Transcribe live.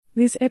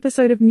This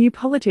episode of New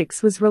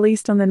Politics was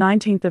released on the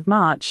 19th of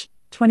March,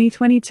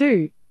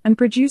 2022, and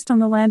produced on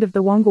the land of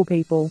the Wongal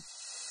people.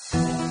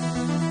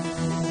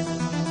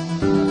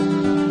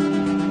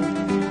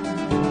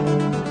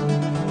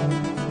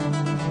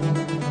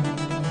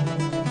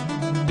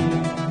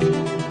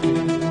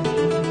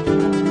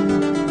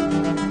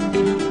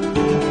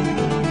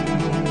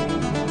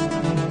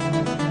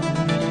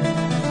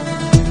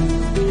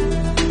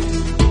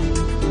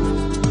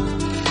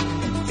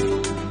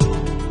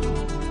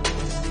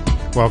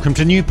 Welcome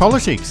to New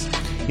Politics.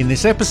 In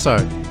this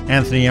episode,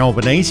 Anthony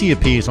Albanese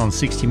appears on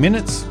 60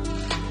 Minutes.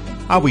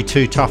 Are we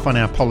too tough on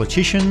our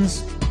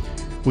politicians?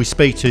 We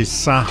speak to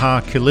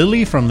Sahar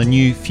Khalili from the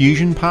New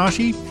Fusion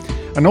Party,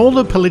 and all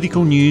the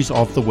political news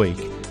of the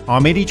week.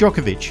 I'm Eddie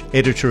Djokovic,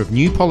 editor of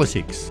New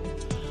Politics.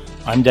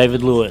 I'm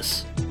David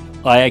Lewis.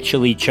 I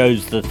actually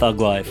chose the thug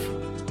life.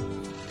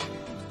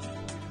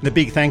 And a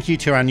big thank you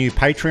to our new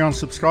Patreon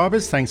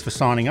subscribers. Thanks for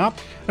signing up.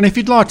 And if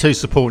you'd like to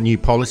support New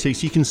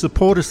Politics, you can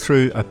support us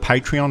through a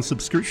Patreon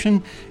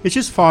subscription. It's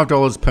just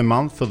 $5 per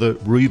month for the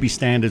Ruby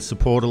Standard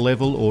supporter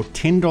level or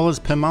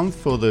 $10 per month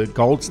for the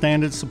Gold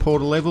Standard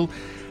supporter level.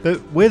 But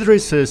whether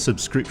it's a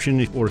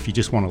subscription or if you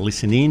just want to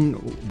listen in,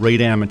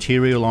 read our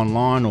material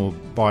online or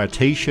buy a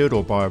t-shirt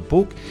or buy a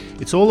book,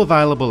 it's all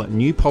available at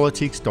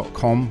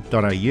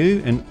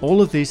newpolitics.com.au, and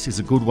all of this is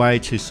a good way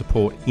to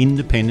support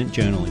independent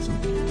journalism.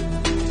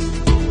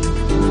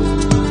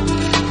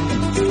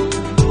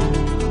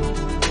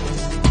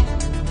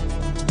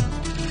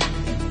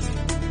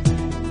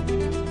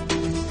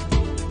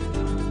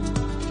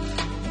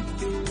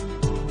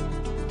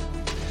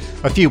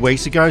 A few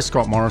weeks ago,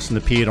 Scott Morrison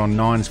appeared on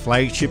Nine's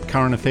flagship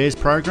current affairs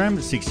program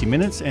at 60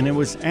 Minutes, and it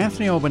was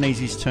Anthony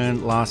Albanese's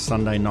turn last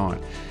Sunday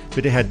night.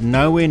 But it had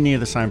nowhere near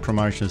the same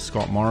promotion as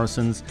Scott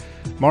Morrison's.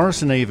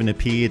 Morrison even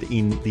appeared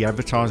in the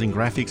advertising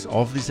graphics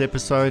of this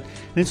episode,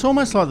 and it's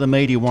almost like the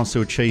media wants to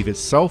achieve its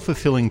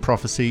self-fulfilling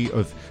prophecy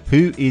of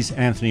who is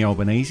Anthony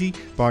Albanese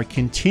by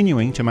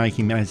continuing to make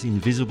him as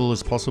invisible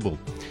as possible.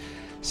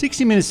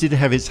 60 Minutes did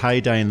have its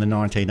heyday in the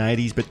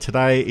 1980s, but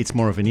today it's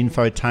more of an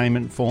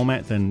infotainment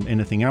format than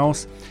anything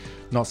else.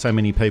 Not so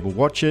many people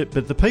watch it,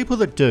 but the people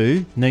that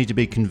do need to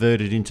be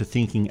converted into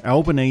thinking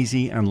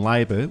Albanese and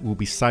Labor will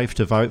be safe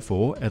to vote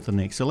for at the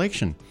next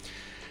election.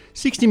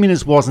 60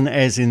 Minutes wasn't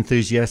as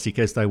enthusiastic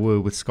as they were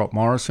with Scott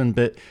Morrison,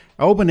 but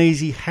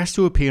Albanese has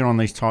to appear on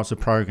these types of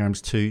programs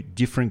to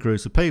different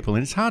groups of people,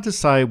 and it's hard to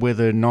say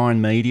whether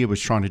Nine Media was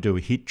trying to do a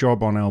hit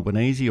job on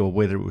Albanese or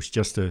whether it was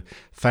just a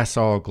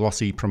facile,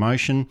 glossy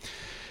promotion.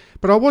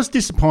 But I was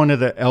disappointed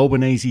that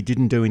Albanese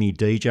didn't do any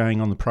DJing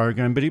on the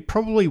program, but it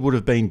probably would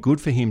have been good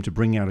for him to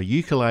bring out a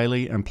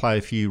ukulele and play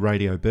a few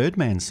Radio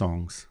Birdman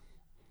songs.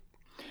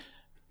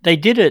 They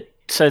did it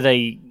so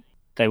they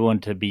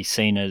want to be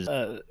seen as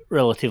a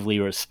relatively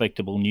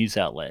respectable news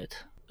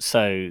outlet.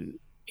 So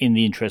in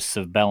the interests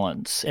of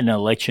balance, in an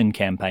election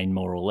campaign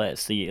more or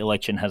less, the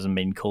election hasn't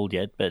been called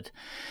yet, but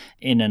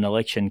in an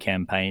election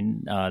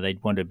campaign,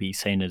 they'd want to be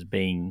seen as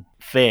being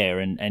fair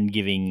and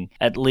giving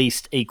at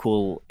least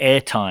equal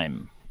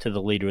airtime to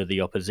the leader of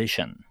the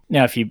opposition.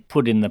 Now, if you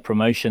put in the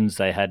promotions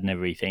they had and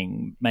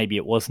everything, maybe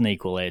it wasn't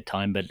equal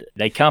airtime, but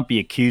they can't be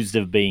accused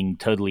of being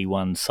totally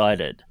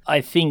one-sided. I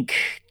think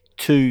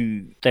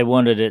too, they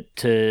wanted it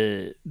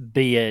to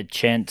be a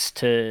chance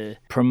to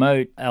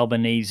promote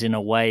Albanese in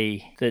a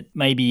way that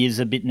maybe is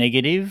a bit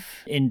negative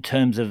in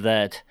terms of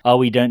that,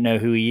 we don't know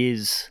who he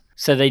is.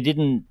 So they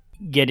didn't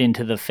get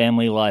into the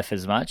family life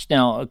as much.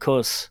 Now, of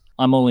course,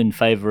 I'm all in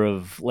favour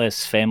of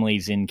less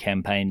families in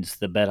campaigns,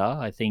 the better.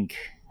 I think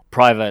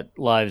private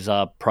lives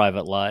are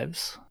private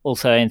lives.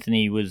 Also,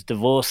 Anthony was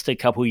divorced a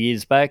couple of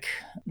years back.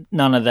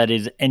 None of that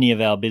is any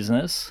of our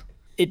business.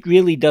 It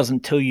really doesn't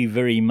tell you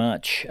very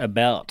much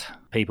about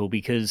people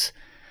because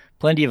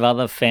plenty of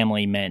other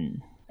family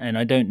men, and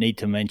I don't need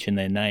to mention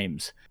their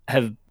names,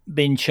 have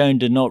been shown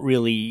to not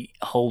really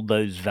hold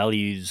those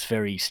values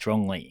very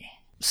strongly.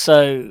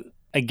 So,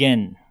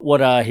 again,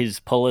 what are his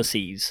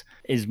policies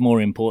is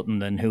more important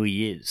than who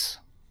he is.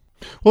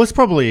 Well, it's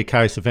probably a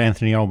case of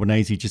Anthony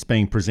Albanese just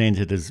being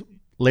presented as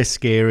less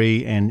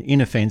scary and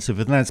inoffensive,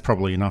 and that's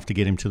probably enough to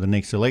get him to the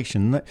next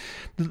election.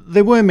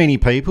 There were many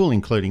people,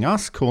 including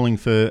us, calling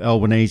for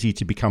Albanese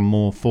to become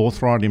more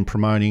forthright in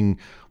promoting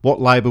what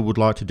Labor would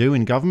like to do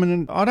in government.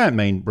 And I don't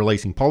mean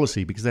releasing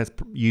policy, because that's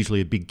usually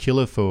a big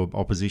killer for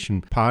opposition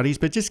parties,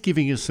 but just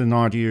giving us an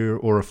idea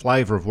or a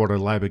flavour of what a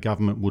Labor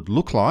government would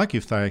look like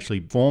if they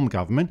actually form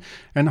government,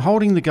 and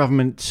holding the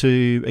government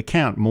to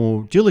account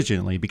more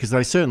diligently, because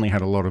they certainly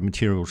had a lot of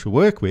material to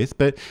work with.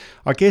 But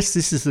I guess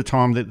this is the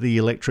time that the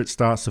electorate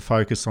starts to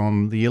focus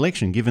on the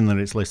election, given that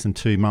it's less than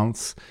 2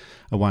 months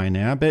away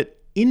now. But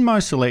in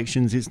most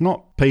elections, it's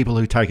not people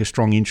who take a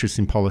strong interest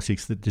in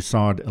politics that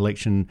decide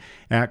election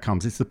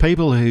outcomes. It's the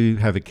people who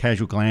have a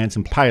casual glance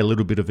and pay a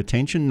little bit of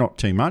attention, not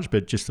too much,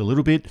 but just a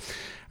little bit.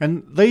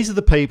 And these are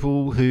the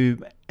people who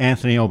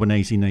Anthony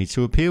Albanese needs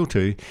to appeal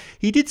to.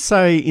 He did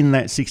say in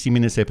that 60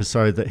 Minutes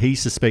episode that he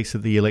suspects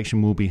that the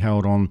election will be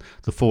held on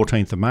the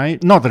 14th of May.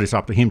 Not that it's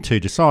up to him to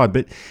decide,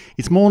 but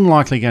it's more than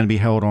likely going to be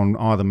held on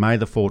either May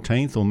the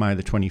 14th or May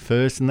the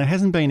 21st, and there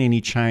hasn't been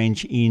any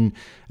change in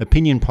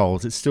opinion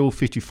polls. It's still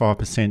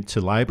 55% to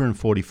Labor and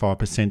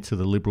 45% to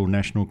the Liberal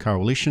National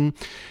Coalition.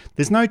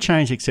 There's no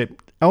change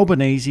except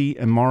Albanese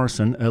and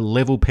Morrison are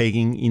level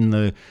pegging in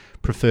the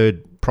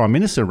preferred Prime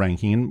Minister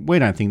ranking, and we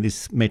don't think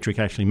this metric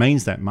actually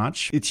means that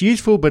much. It's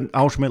useful, but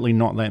ultimately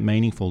not that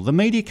meaningful. The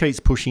media keeps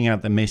pushing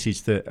out the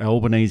message that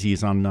Albanese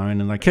is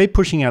unknown, and they keep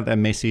pushing out that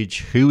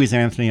message, who is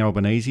Anthony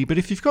Albanese? But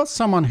if you've got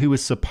someone who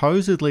is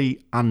supposedly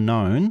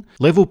unknown,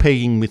 level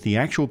pegging with the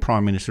actual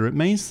Prime Minister, it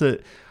means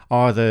that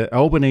either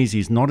Albanese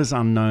is not as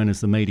unknown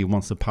as the media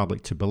wants the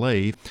public to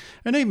believe,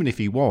 and even if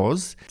he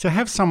was, to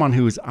have someone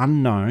who is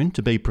unknown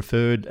to be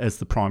preferred as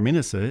the Prime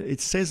Minister,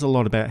 it says a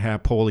lot about how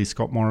poorly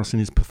Scott Morrison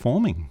is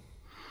performing.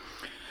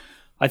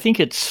 I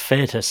think it's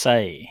fair to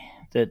say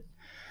that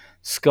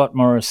Scott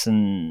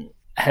Morrison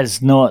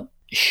has not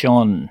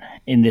shone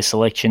in this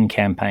election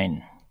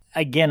campaign.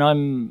 Again,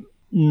 I'm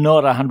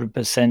not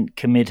 100%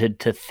 committed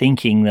to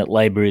thinking that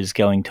Labor is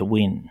going to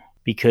win,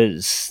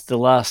 because the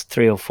last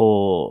 3 or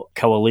 4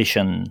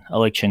 coalition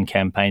election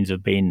campaigns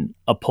have been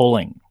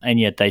appalling, and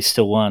yet they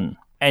still won.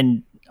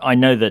 And I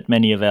know that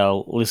many of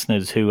our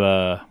listeners who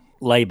are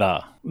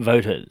Labor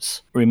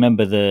voters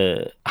remember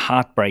the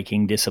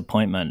heartbreaking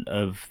disappointment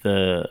of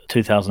the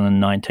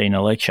 2019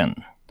 election.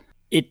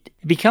 It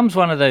becomes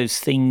one of those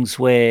things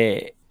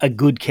where a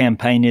good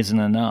campaign isn't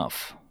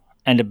enough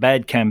and a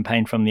bad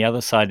campaign from the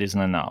other side isn't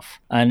enough.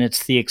 And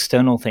it's the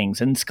external things.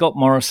 And Scott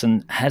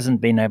Morrison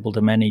hasn't been able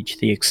to manage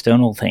the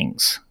external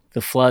things.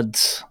 The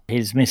floods,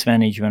 his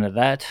mismanagement of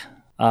that.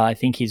 I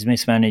think his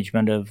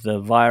mismanagement of the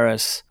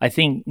virus. I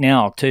think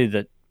now too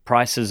that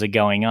prices are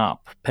going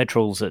up.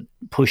 Petrol's at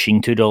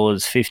pushing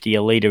 $2.50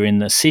 a litre in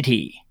the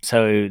city.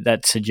 So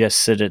that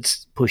suggests that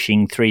it's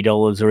pushing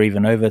 $3 or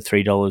even over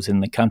 $3 in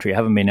the country. I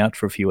haven't been out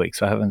for a few weeks,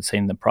 so I haven't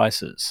seen the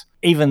prices.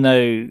 Even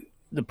though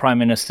the Prime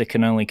Minister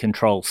can only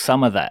control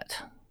some of that,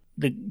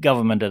 the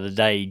government of the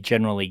day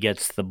generally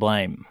gets the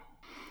blame.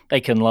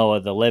 They can lower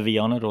the levy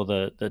on it or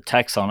the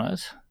tax on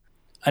it.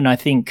 And I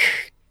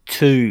think,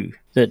 too,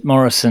 that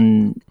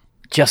Morrison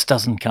just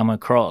doesn't come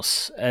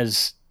across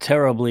as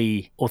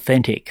terribly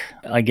authentic,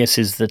 I guess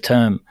is the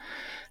term.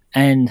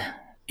 And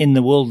in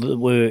the world that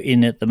we're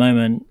in at the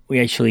moment,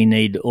 we actually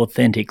need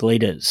authentic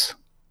leaders.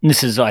 And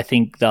this is, I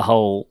think, the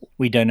whole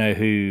we don't know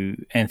who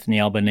Anthony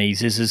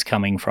Albanese is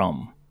coming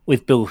from.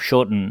 With Bill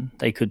Shorten,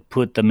 they could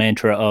put the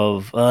mantra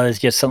of, there's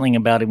just something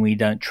about him we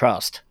don't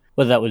trust.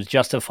 Whether that was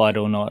justified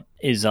or not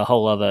is a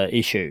whole other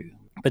issue.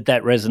 But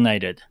that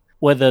resonated.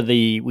 Whether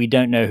we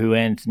don't know who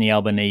Anthony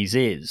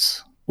Albanese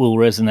is will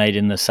resonate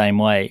in the same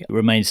way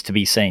remains to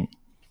be seen.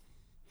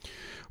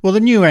 Well, the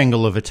new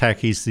angle of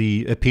attack is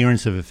the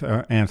appearance of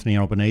Anthony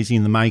Albanese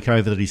and the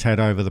makeover that he's had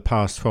over the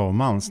past 12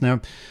 months.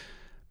 Now,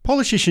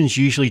 politicians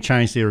usually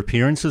change their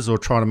appearances or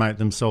try to make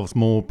themselves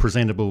more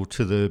presentable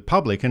to the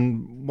public,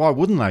 and why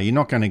wouldn't they? You're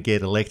not going to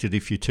get elected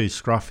if you're too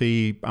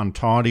scruffy,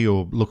 untidy,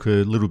 or look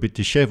a little bit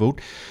dishevelled.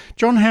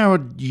 John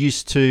Howard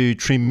used to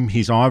trim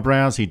his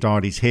eyebrows, he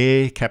dyed his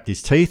hair, capped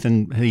his teeth,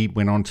 and he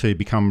went on to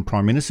become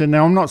Prime Minister.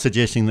 Now, I'm not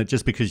suggesting that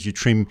just because you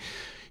trim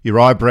your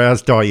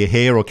eyebrows, dye your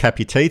hair or cap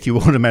your teeth, you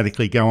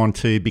automatically go on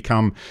to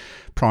become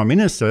Prime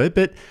Minister.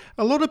 But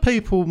a lot of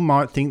people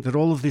might think that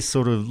all of this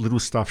sort of little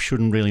stuff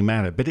shouldn't really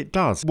matter, but it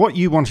does. What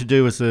you want to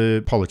do as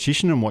a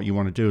politician and what you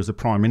want to do as a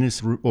Prime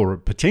Minister or a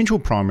potential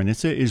Prime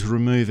Minister is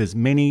remove as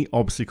many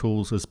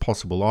obstacles as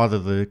possible, either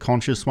the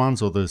conscious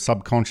ones or the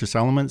subconscious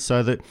elements,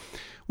 so that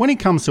when it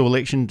comes to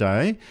election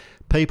day,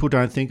 people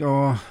don't think,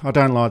 I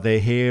don't like their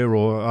hair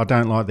or I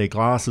don't like their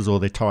glasses or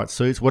their tight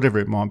suits, whatever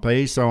it might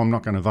be, so I'm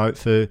not going to vote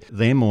for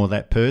them or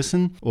that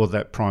person or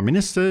that Prime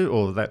Minister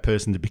or that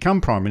person to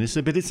become Prime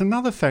Minister. But it's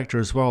another factor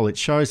as well. It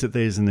shows that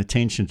there's an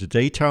attention to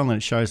detail and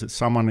it shows that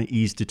someone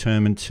is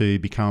determined to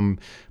become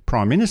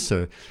Prime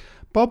Minister.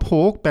 Bob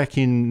Hawke, back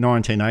in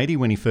 1980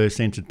 when he first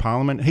entered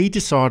Parliament, he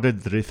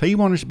decided that if he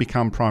wanted to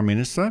become Prime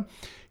Minister,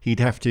 he'd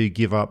have to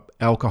give up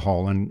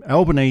alcohol. And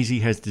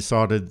Albanese has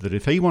decided that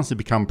if he wants to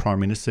become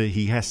Prime Minister,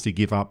 he has to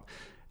give up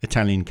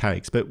Italian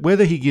cakes. But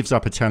whether he gives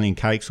up Italian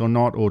cakes or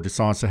not, or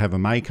decides to have a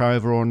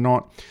makeover or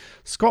not,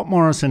 Scott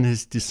Morrison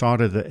has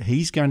decided that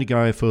he's going to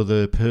go for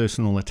the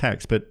personal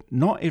attacks. But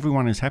not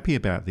everyone is happy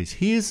about this.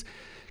 Here's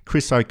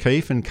Chris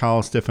O'Keefe and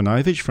Carl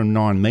Stefanovic from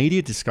Nine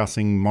Media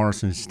discussing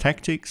Morrison's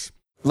tactics.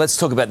 Let's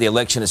talk about the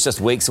election. It's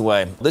just weeks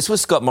away. This was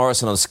Scott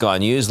Morrison on Sky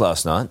News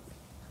last night.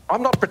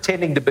 I'm not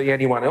pretending to be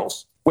anyone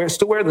else. We're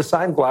still wearing the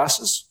same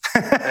glasses.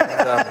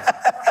 And,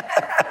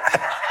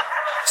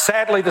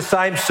 sadly, the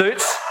same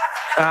suits.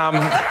 And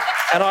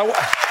I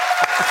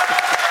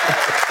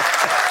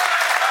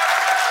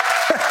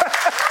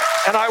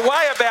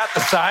weigh about the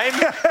same.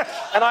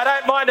 And I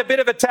don't mind a bit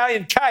of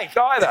Italian cake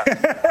either.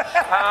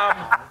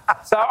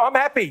 So I'm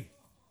happy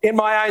in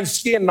my own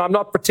skin. I'm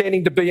not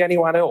pretending to be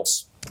anyone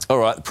else. All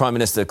right, the Prime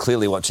Minister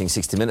clearly watching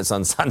 60 Minutes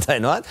on Sunday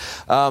night.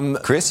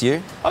 Chris,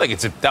 you? I think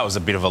that was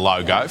a bit of a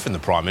low go from the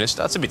Prime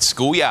Minister. It's a bit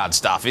schoolyard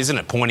stuff, isn't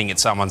it? Pointing at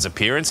someone's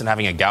appearance and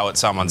having a go at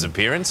someone's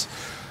appearance.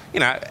 You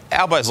know,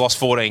 Albo's lost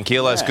 14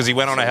 kilos because he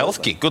went on a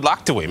health kick. Good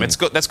luck to him.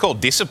 That's called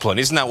discipline.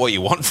 Isn't that what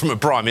you want from a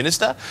Prime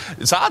Minister?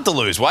 It's hard to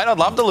lose weight. I'd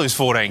love to lose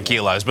 14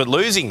 kilos, but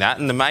losing that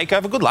in the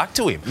makeover, good luck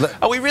to him.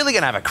 Are we really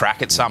going to have a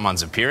crack at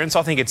someone's appearance?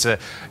 I think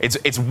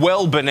it's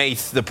well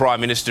beneath the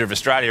Prime Minister of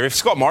Australia. If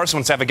Scott Morrison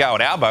wants to have a go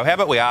at Albo, how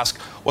about we ask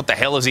what the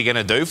hell is he going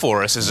to do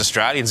for us as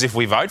Australians if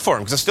we vote for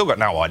him? Because I've still got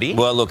no idea.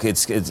 Well, look,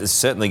 it's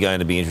certainly going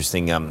to be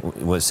interesting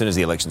as soon as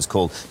the election's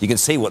called. You can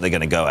see what they're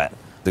going to go at.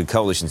 The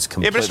coalition's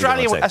completely...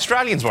 Yeah, but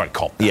Australians won't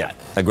cop that. Yeah,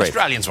 agreed.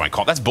 Australians won't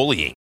cop. That's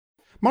bullying.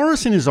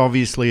 Morrison is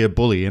obviously a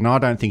bully, and I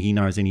don't think he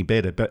knows any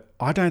better, but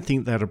I don't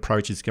think that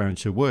approach is going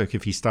to work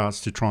if he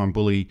starts to try and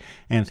bully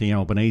Anthony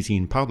Albanese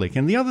in public.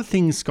 And the other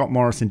thing Scott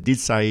Morrison did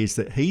say is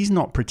that he's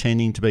not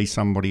pretending to be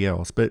somebody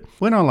else. But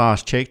when I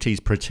last checked, he's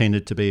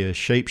pretended to be a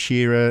sheep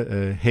shearer,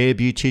 a hair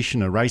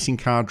beautician, a racing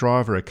car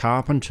driver, a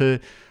carpenter,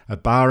 a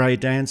barre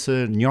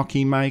dancer,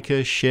 gnocchi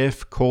maker,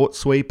 chef, court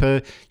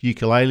sweeper,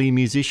 ukulele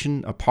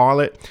musician, a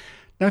pilot.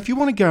 Now, if you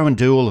want to go and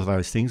do all of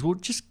those things, well,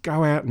 just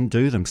go out and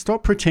do them.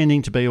 Stop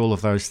pretending to be all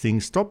of those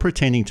things. Stop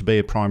pretending to be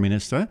a Prime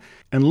Minister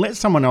and let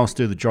someone else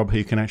do the job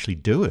who can actually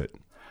do it.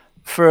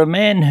 For a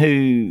man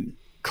who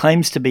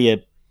claims to be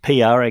a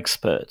PR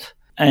expert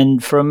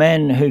and for a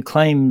man who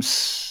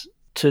claims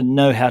to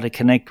know how to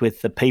connect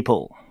with the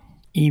people,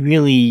 he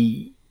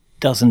really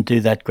doesn't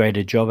do that great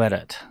a job at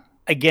it.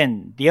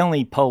 Again, the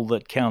only poll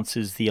that counts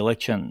is the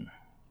election.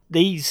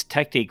 These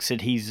tactics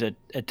that he's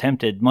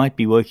attempted might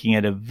be working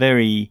at a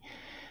very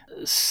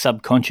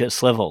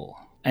subconscious level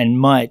and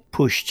might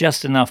push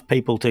just enough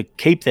people to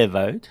keep their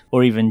vote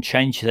or even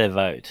change their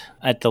vote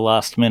at the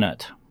last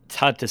minute. It's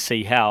hard to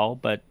see how,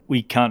 but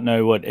we can't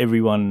know what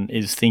everyone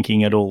is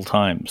thinking at all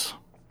times.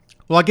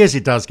 Well, I guess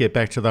it does get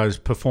back to those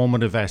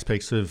performative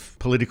aspects of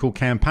political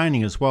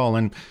campaigning as well.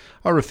 And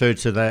I referred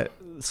to that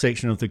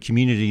section of the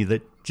community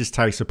that just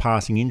takes a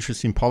passing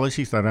interest in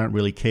politics. They don't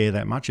really care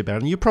that much about it.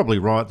 And you're probably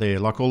right there.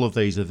 Like all of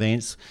these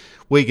events,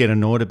 we get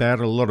annoyed about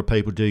it. A lot of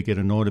people do get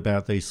annoyed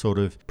about these sort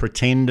of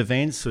pretend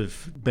events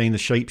of being the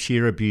sheep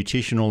shearer,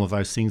 beautician, all of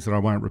those things that I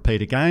won't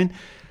repeat again.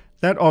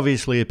 That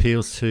obviously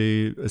appeals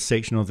to a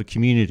section of the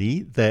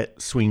community that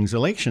swings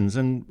elections.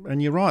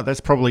 And you're right,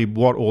 that's probably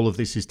what all of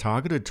this is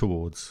targeted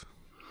towards.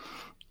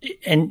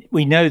 And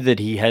we know that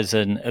he has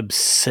an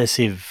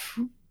obsessive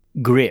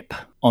grip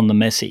on the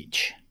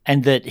message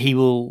and that he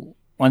will,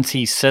 once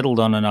he's settled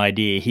on an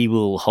idea, he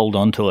will hold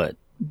on to it,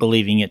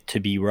 believing it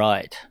to be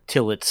right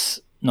till it's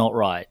not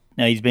right.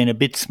 Now, he's been a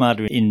bit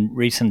smarter in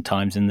recent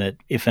times in that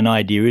if an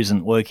idea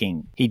isn't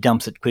working, he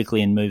dumps it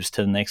quickly and moves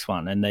to the next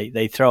one. And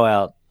they throw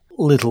out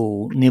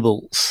little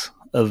nibbles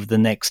of the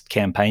next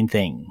campaign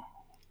thing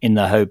in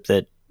the hope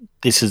that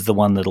this is the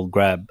one that'll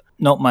grab.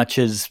 Not much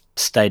has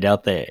stayed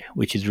out there,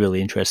 which is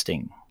really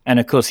interesting. And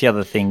of course, the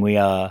other thing we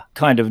are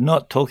kind of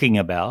not talking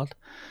about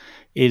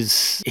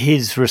is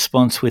his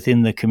response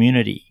within the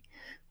community,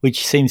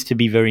 which seems to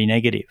be very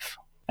negative.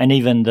 And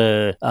even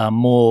the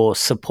more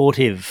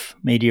supportive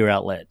media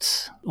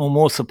outlets, or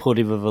more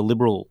supportive of a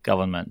Liberal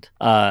government,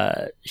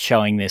 are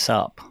showing this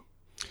up.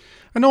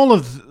 And all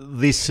of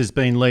this has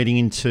been leading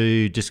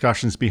into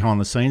discussions behind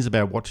the scenes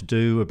about what to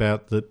do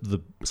about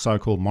the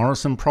so-called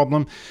Morrison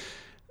problem.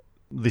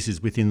 This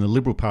is within the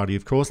Liberal Party,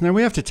 of course. Now,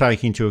 we have to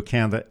take into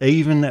account that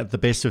even at the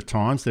best of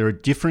times, there are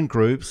different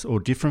groups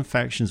or different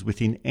factions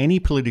within any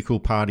political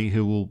party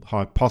who will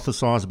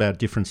hypothesise about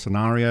different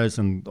scenarios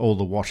and all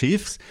the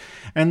what-ifs.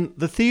 And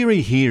the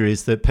theory here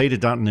is that Peter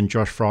Dutton and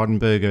Josh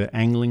Frydenberg are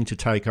angling to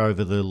take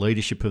over the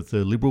leadership of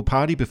the Liberal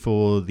Party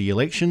before the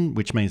election,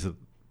 which means that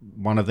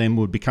one of them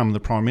would become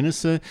the Prime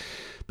Minister.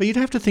 But you'd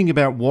have to think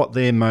about what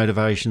their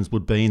motivations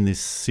would be in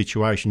this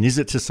situation. Is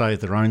it to save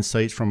their own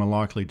seats from a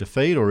likely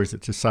defeat, or is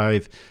it to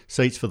save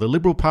seats for the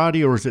Liberal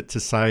Party, or is it to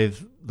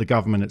save the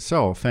government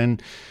itself?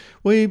 And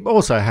we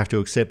also have to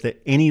accept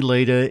that any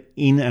leader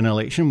in an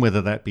election,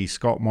 whether that be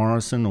Scott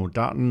Morrison or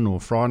Dutton or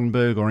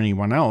Frydenberg or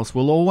anyone else,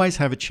 will always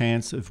have a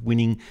chance of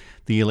winning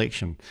the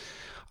election.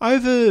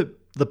 Over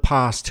the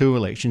past two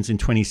elections in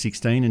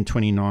 2016 and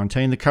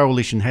 2019, the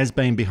coalition has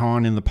been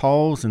behind in the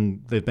polls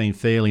and they've been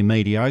fairly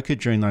mediocre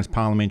during those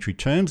parliamentary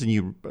terms, and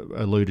you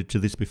alluded to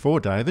this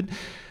before, David,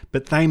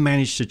 but they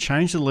managed to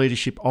change the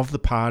leadership of the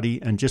party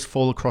and just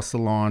fall across the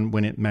line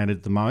when it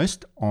mattered the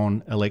most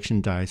on election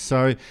day.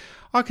 So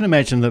I can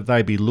imagine that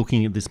they'd be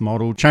looking at this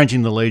model,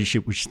 changing the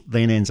leadership, which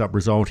then ends up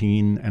resulting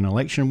in an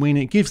election win.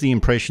 It gives the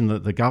impression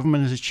that the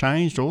government has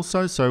changed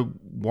also, so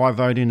why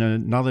vote in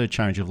another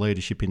change of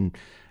leadership in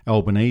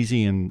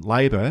Albanese and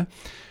Labor?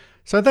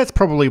 So that's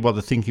probably what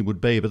the thinking would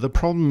be. But the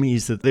problem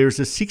is that there is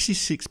a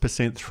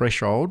 66%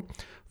 threshold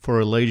for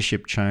a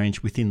leadership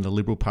change within the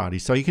Liberal Party.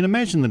 So you can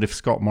imagine that if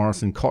Scott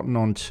Morrison cottoned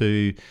on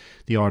to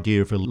the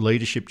idea of a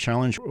leadership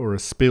challenge or a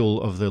spill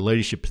of the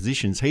leadership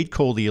positions, he'd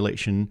call the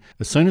election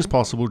as soon as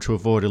possible to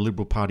avoid a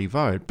Liberal Party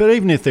vote. But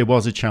even if there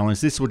was a challenge,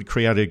 this would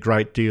create a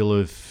great deal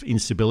of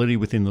instability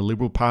within the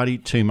Liberal Party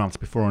 2 months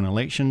before an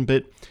election.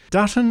 But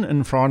Dutton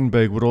and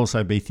Frydenberg would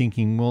also be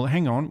thinking, well,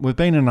 hang on, we've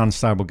been an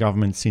unstable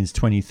government since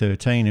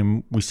 2013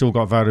 and we still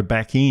got voted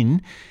back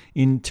in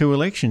 2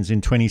 elections,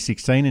 in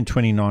 2016 and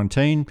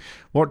 2019.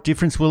 What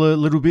difference will a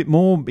little bit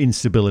more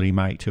instability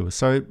make to us?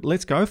 So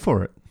let's go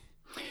for it.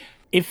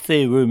 If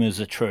the rumours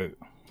are true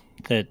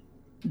that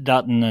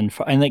Dutton and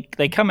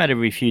they come out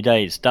every few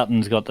days,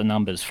 Dutton's got the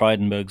numbers,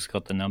 Frydenberg's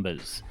got the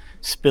numbers,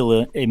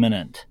 spill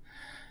imminent.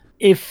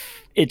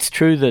 If it's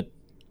true that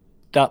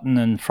Dutton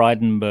and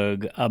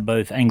Frydenberg are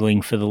both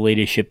angling for the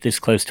leadership this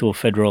close to a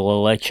federal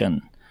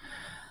election,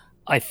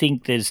 I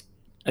think there's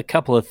a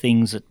couple of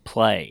things at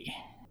play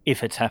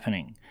if it's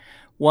happening.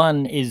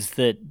 One is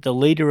that the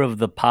leader of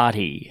the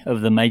party,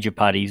 of the major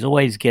parties,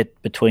 always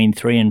get between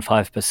 3 and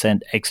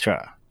 5%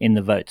 extra in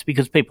the votes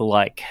because people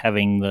like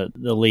having the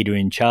leader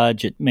in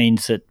charge. It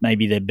means that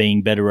maybe they're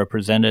being better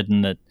represented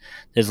and that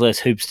there's less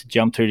hoops to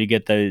jump through to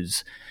get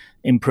those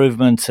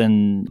improvements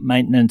and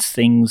maintenance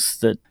things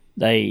that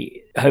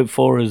they hope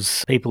for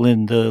as people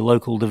in the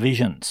local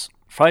divisions.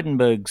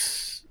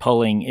 Frydenberg's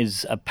polling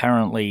is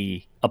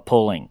apparently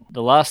appalling.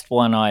 The last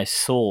one I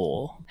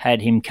saw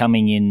had him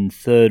coming in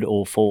 3rd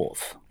or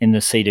 4th in the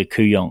seat of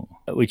Kooyong,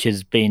 which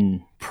has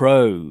been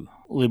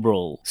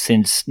pro-Liberal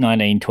since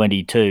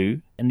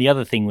 1922. And the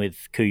other thing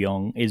with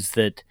Kooyong is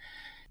that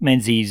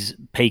Menzies,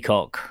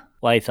 Peacock,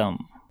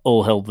 Latham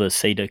all held the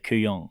seat of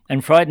Kooyong.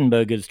 And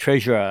Frydenberg as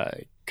treasurer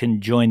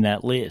can join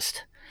that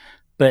list,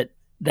 but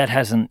that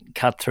hasn't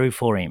cut through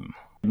for him.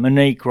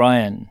 Monique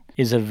Ryan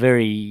is a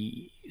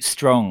very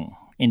strong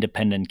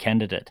independent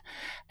candidate.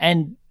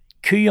 And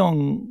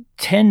Kooyong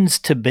tends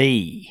to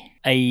be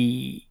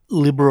a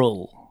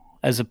Liberal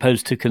as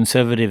opposed to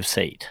Conservative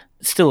seat.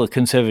 Still a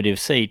Conservative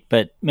seat,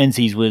 but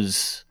Menzies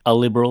was a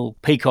Liberal,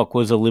 Peacock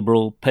was a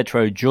Liberal,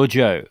 Petro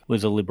Giorgio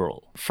was a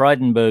Liberal.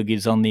 Frydenberg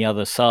is on the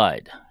other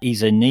side.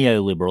 He's a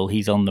neoliberal,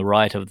 he's on the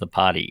right of the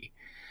party.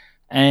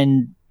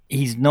 And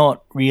he's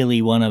not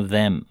really one of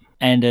them.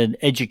 And an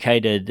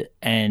educated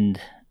and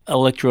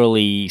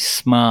electorally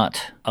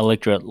smart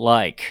electorate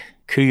like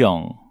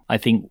Kooyong, I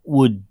think,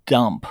 would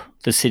dump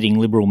the sitting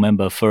Liberal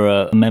member for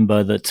a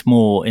member that's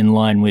more in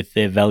line with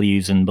their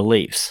values and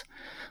beliefs.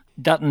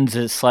 Dutton's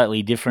a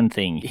slightly different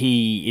thing.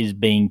 He is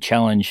being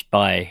challenged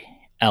by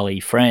Ali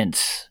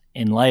France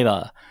in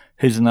Labor,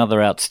 who's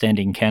another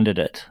outstanding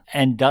candidate.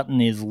 And Dutton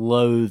is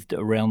loathed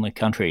around the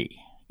country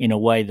in a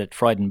way that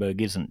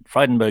Frydenberg isn't.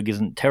 Frydenberg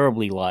isn't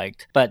terribly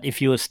liked, but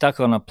if you were stuck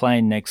on a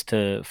plane next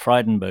to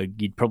Frydenberg,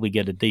 you'd probably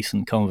get a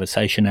decent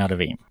conversation out of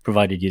him,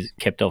 provided you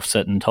kept off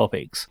certain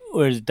topics.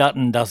 Whereas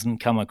Dutton doesn't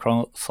come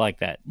across like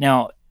that.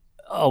 Now,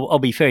 I'll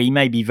be fair, he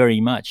may be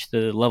very much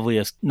the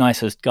loveliest,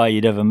 nicest guy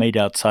you'd ever meet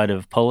outside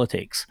of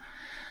politics,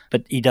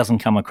 but he doesn't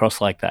come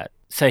across like that.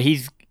 So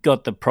he's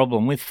got the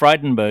problem. With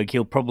Frydenberg,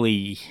 he'll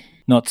probably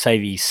not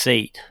save his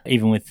seat,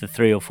 even with the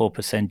 3 or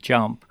 4%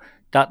 jump.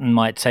 Dutton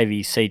might save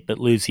his seat but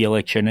lose the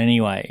election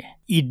anyway.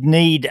 You'd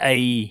need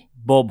a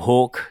Bob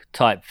Hawke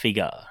type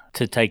figure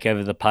to take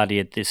over the party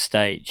at this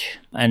stage.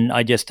 And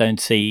I just don't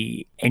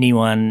see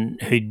anyone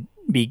who'd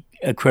be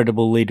a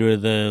credible leader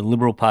of the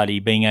Liberal Party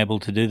being able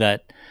to do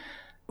that.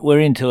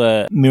 We're into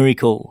a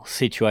miracle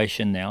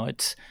situation now.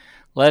 It's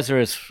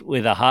Lazarus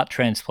with a heart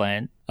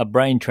transplant, a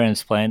brain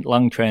transplant,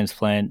 lung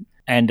transplant,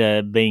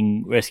 and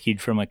being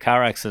rescued from a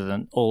car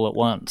accident all at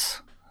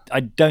once. I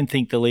don't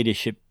think the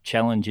leadership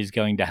challenge is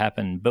going to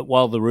happen, but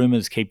while the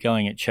rumours keep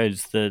going, it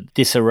shows the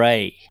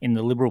disarray in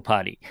the Liberal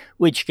Party,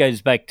 which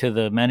goes back to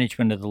the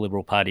management of the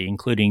Liberal Party,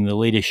 including the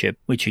leadership,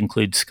 which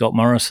includes Scott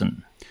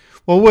Morrison.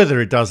 Well, whether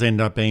it does end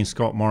up being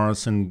Scott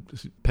Morrison,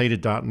 Peter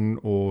Dutton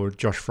or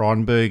Josh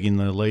Frydenberg in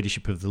the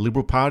leadership of the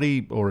Liberal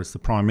Party or as the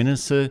Prime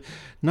Minister,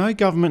 no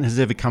government has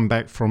ever come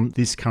back from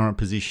this current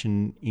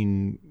position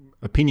in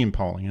opinion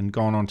polling and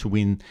gone on to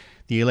win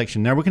the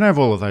election. Now, we can have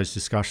all of those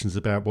discussions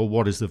about, well,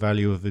 what is the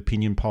value of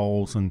opinion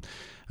polls and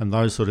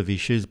those sort of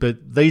issues,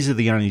 but these are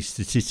the only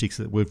statistics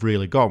that we've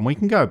really got. And we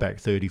can go back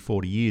 30,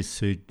 40 years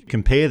to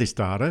compare this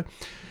data.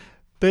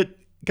 But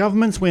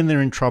governments, when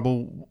they're in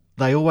trouble,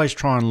 they always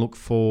try and look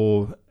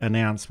for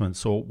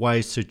announcements or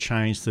ways to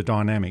change the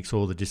dynamics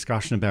or the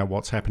discussion about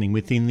what's happening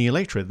within the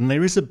electorate. And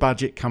there is a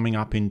budget coming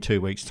up in 2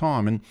 weeks'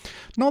 time. And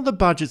not that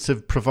budgets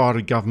have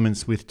provided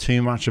governments with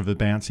too much of a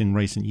bounce in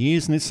recent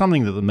years, and it's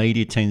something that the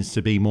media tends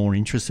to be more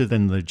interested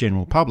than the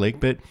general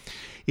public, but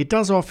it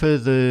does offer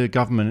the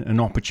government an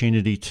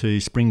opportunity to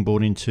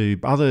springboard into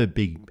other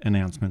big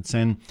announcements.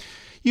 And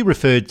you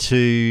referred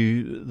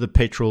to the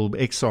petrol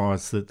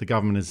excise that the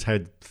government has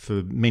had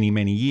for many,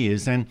 many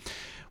years. And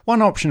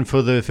one option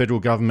for the federal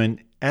government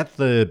at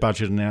the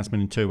budget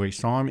announcement in 2 weeks'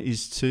 time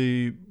is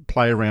to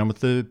play around with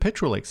the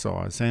petrol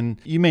excise. And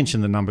you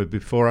mentioned the number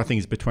before. I think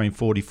it's between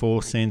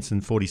 44 cents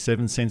and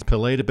 47 cents per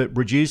litre, but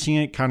reducing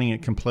it, cutting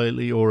it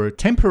completely, or a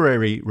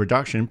temporary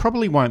reduction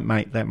probably won't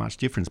make that much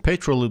difference.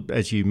 Petrol,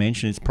 as you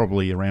mentioned, is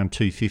probably around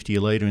 $2.50 a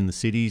litre in the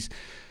cities,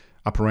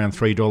 up around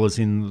 $3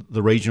 in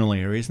the regional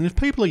areas. And if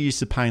people are used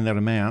to paying that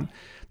amount,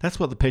 that's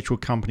what the petrol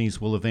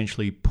companies will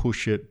eventually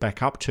push it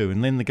back up to,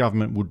 and then the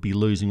government would be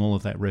losing all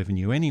of that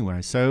revenue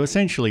anyway. So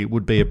essentially it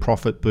would be a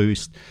profit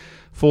boost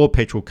for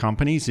petrol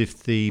companies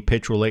if the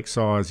petrol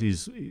excise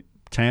is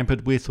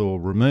tampered with or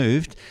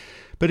removed.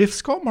 But if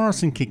Scott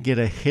Morrison could get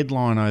a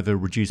headline over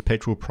reduced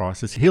petrol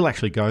prices, he'll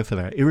actually go for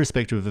that,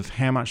 irrespective of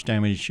how much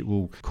damage it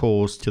will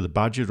cause to the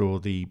budget or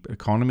the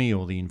economy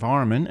or the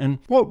environment. And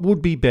what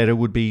would be better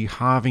would be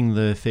halving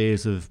the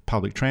fares of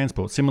public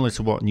transport, similar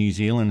to what New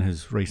Zealand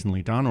has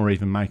recently done, or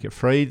even make it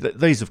free.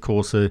 These, of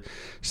course, are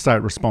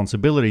state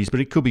responsibilities, but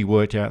it could be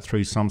worked out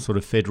through some sort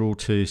of federal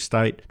to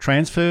state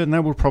transfer, and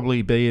that will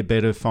probably be a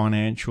better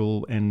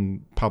financial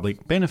and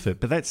public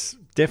benefit. But that's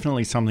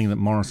definitely something that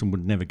Morrison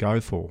would never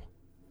go for.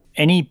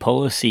 Any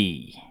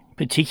policy,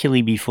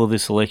 particularly before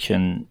this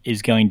election,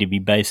 is going to be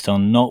based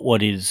on not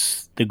what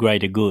is the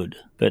greater good,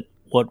 but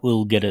what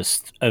will get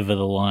us over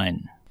the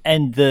line.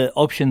 And the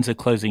options are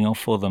closing off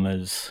for them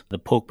as the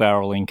pork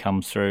barrelling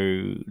comes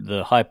through,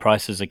 the high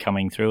prices are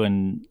coming through,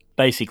 and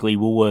basically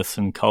Woolworths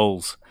and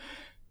Coles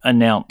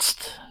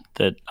announced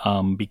that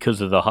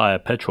because of the higher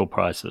petrol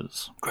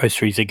prices,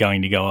 groceries are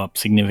going to go up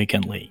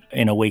significantly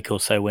in a week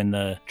or so when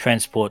the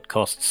transport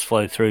costs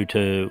flow through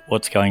to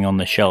what's going on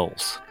the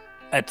shelves.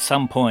 At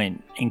some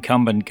point,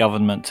 incumbent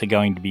governments are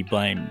going to be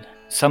blamed.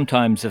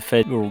 Sometimes the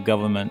federal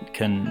government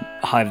can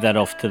hive that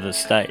off to the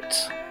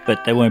states,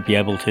 but they won't be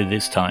able to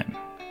this time.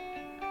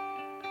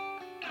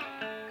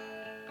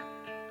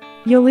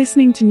 You're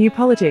listening to New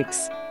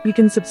Politics. You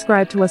can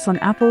subscribe to us on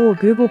Apple or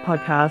Google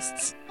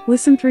Podcasts,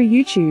 listen through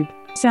YouTube,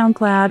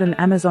 SoundCloud and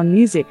Amazon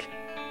Music,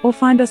 or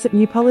find us at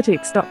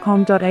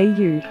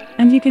newpolitics.com.au,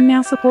 and you can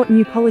now support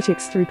New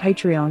Politics through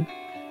Patreon.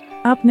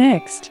 Up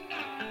next,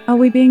 are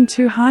we being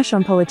too harsh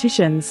on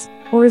politicians,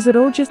 or is it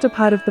all just a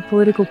part of the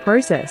political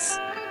process?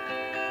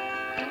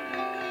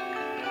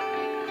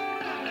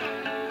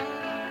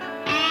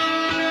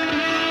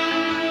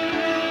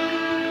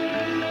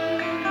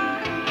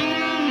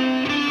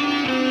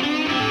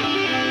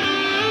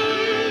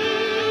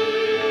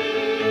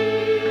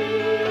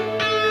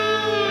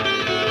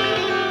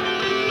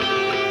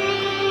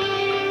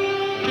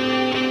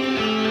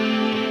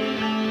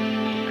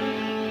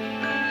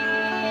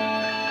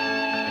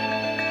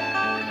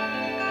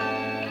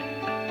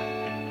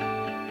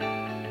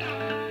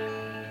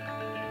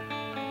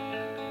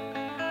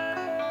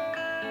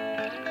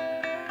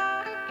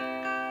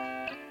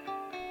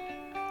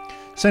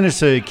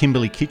 Senator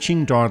Kimberley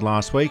Kitching died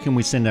last week, and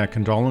we send our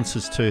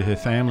condolences to her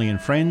family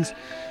and friends.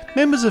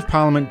 Members of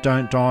Parliament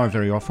don't die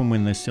very often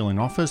when they're still in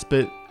office,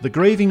 but the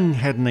grieving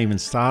hadn't even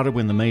started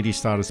when the media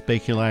started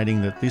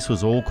speculating that this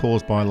was all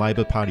caused by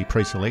Labor Party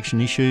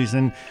pre-selection issues,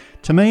 and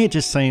to me it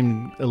just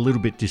seemed a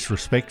little bit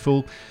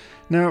disrespectful.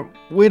 Now,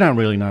 we don't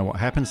really know what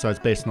happened, so it's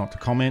best not to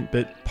comment,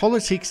 but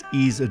politics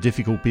is a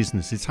difficult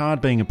business. It's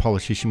hard being a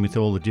politician with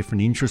all the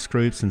different interest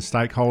groups and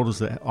stakeholders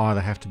that either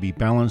have to be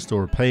balanced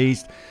or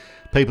appeased,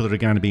 people that are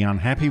going to be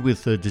unhappy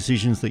with the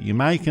decisions that you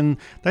make, and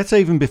that's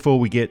even before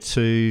we get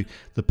to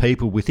the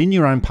people within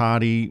your own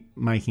party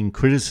making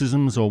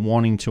criticisms or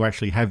wanting to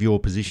actually have your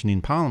position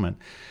in Parliament.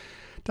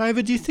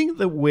 David, do you think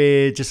that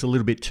we're just a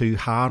little bit too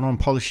hard on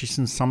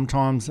politicians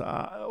sometimes,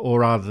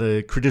 or are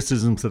the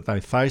criticisms that they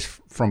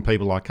face from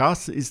people like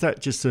us, is that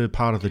just a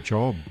part of the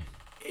job?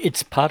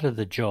 It's part of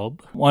the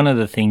job. One of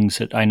the things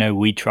that I know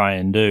we try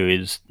and do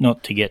is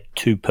not to get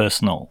too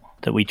personal,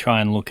 that we try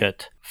and look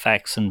at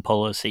facts and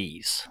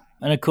policies.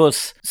 And of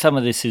course, some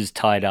of this is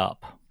tied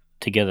up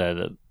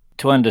together.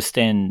 To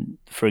understand,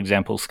 for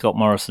example, Scott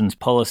Morrison's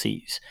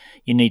policies,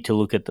 you need to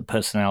look at the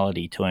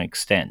personality to an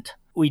extent.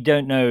 We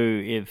don't know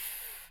if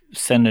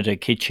Senator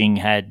Kitching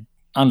had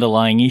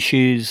underlying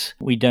issues.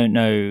 We don't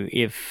know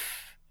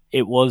if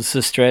it was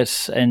the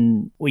stress,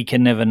 and we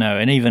can never know.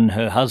 And even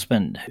her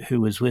husband, who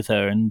was with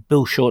her, and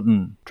Bill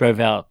Shorten drove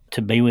out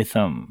to be with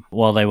them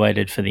while they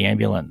waited for the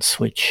ambulance,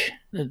 which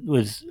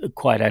was a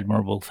quite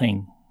admirable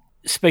thing.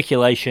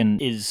 Speculation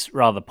is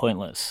rather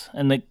pointless,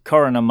 and the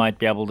coroner might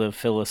be able to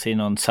fill us in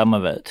on some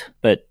of it,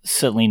 but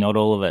certainly not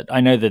all of it.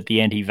 I know that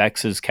the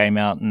anti-vaxxers came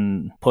out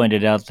and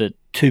pointed out that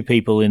 2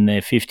 people in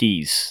their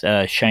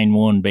 50s, Shane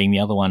Warne being the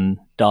other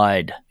one,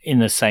 died in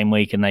the same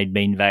week, and they'd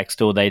been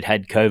vaxxed or they'd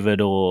had COVID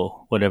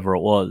or whatever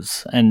it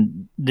was.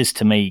 And this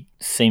to me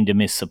seemed to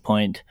miss the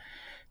point.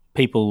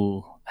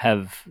 People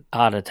have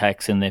heart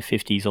attacks in their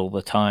 50s all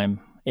the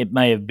time. It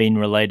may have been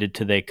related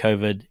to their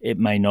COVID, it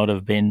may not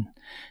have been.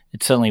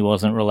 It certainly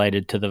wasn't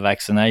related to the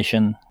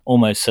vaccination,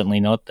 almost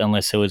certainly not,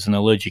 unless there was an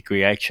allergic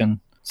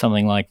reaction,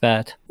 something like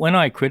that. When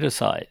I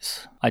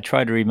criticise, I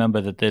try to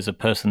remember that there's a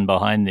person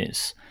behind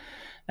this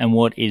and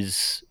what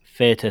is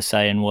fair to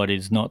say and what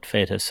is not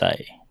fair to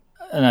say.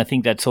 And I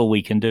think that's all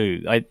we can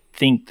do. I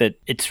think that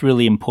it's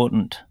really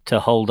important to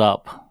hold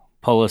up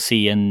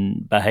policy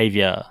and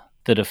behaviour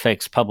that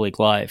affects public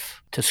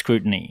life to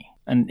scrutiny.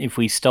 And if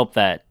we stop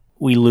that,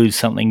 we lose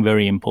something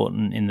very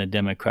important in the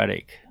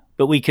democratic.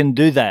 But we can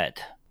do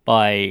that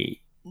by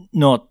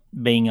not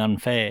being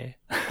unfair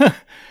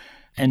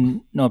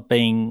and not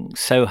being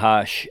so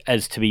harsh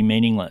as to be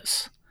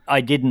meaningless.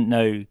 I didn't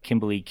know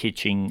Kimberley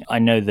Kitching. I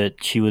know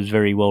that she was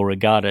very well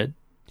regarded.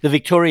 The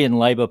Victorian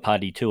Labor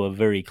Party too are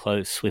very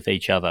close with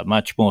each other,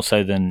 much more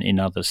so than in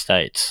other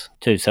states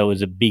too. So it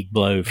was a big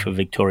blow for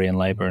Victorian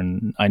Labor,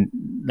 and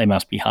they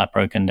must be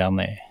heartbroken down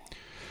there.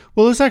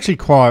 Well, it's actually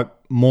quite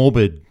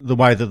morbid, the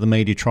way that the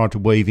media tried to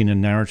weave in a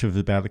narrative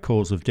about the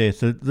cause of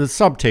death. The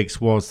subtext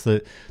was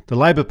that the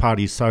Labor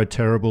Party is so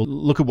terrible,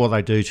 look at what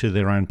they do to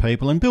their own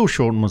people. And Bill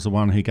Shorten was the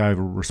one who gave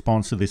a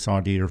response to this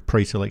idea of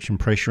pre-selection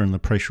pressure and the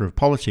pressure of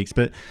politics,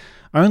 but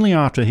only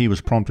after he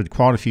was prompted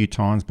quite a few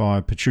times by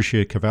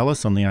Patricia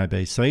Cavallis on the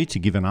ABC to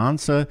give an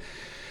answer.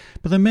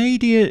 But the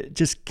media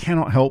just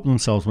cannot help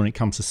themselves when it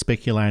comes to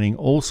speculating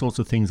all sorts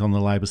of things on the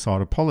Labor side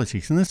of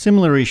politics. And a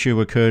similar issue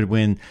occurred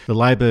when the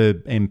Labor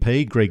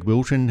MP, Greg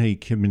Wilton, he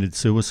committed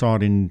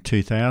suicide in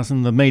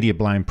 2000. The media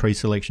blamed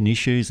pre-selection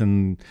issues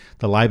and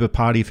the Labor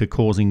Party for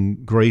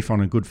causing grief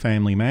on a good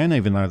family man,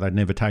 even though they'd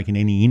never taken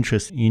any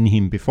interest in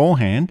him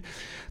beforehand.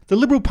 The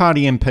Liberal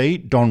Party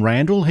MP, Don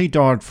Randall, he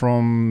died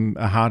from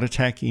a heart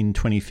attack in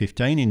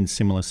 2015 in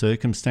similar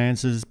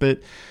circumstances,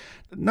 but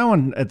no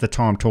one at the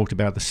time talked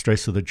about the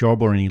stress of the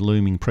job or any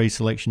looming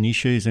pre-selection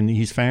issues, and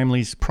his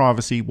family's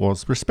privacy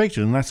was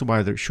respected, and that's the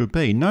way that it should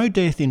be. No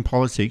death in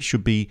politics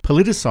should be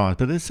politicised,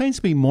 but it seems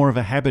to be more of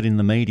a habit in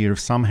the media of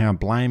somehow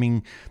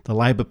blaming the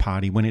Labor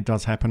Party when it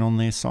does happen on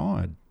their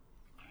side.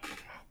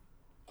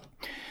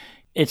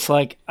 It's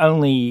like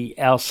only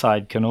our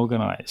side can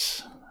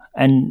organise.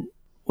 And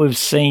we've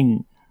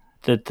seen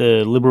that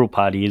the Liberal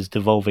Party is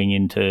devolving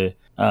into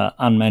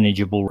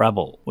unmanageable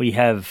rubble. We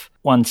have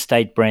one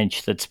state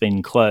branch that's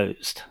been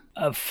closed,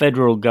 a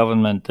federal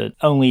government that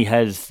only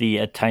has the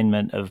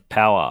attainment of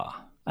power,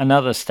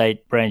 another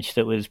state branch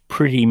that was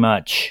pretty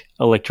much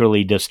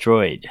electorally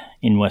destroyed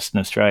in Western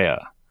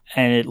Australia.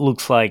 And it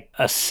looks like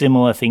a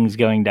similar thing's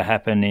going to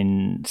happen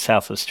in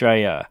South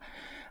Australia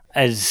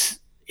as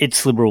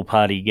its Liberal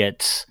Party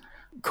gets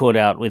caught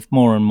out with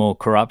more and more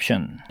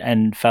corruption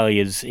and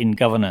failures in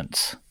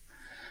governance.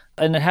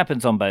 And it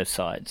happens on both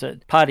sides.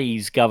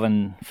 Parties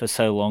govern for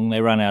so long,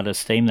 they run out of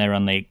steam, they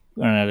run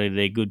out of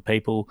their good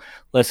people.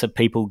 Lesser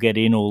people get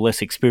in, or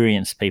less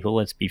experienced people,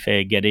 let's be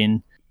fair, get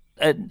in.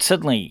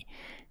 Certainly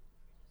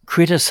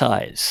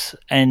criticise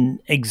and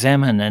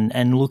examine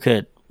and look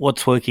at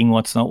what's working,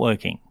 what's not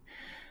working.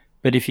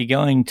 But if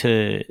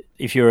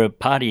you're a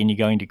party and you're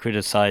going to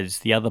criticise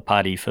the other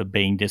party for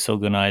being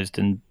disorganised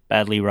and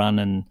badly run,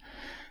 and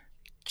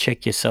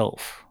check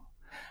yourself.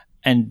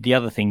 And the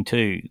other thing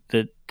too,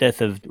 the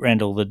death of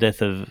Randall, the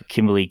death of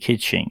Kimberley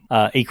Kitching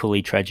are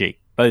equally tragic.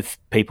 Both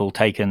people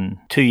taken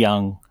too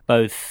young,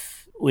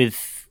 both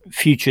with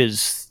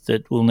futures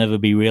that will never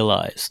be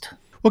realised.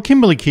 Well,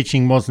 Kimberley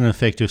Kitching was an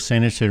effective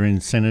senator in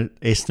Senate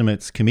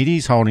estimates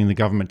committees, holding the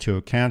government to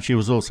account. She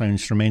was also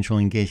instrumental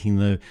in getting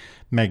the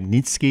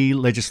Magnitsky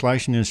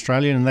legislation in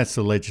Australia, and that's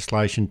the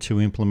legislation to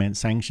implement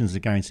sanctions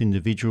against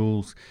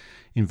individuals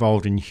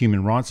involved in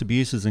human rights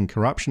abuses and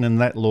corruption,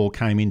 and that law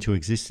came into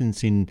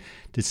existence in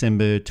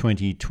December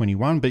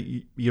 2021. But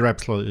you're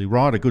absolutely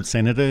right, a good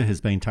senator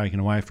has been taken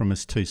away from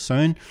us too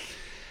soon.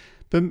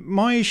 But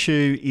my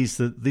issue is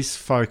that this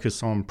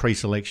focus on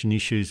pre-selection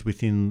issues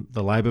within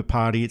the Labor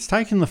Party, it's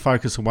taken the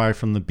focus away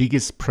from the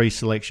biggest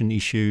pre-selection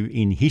issue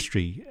in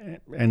history,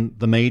 and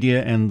the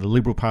media and the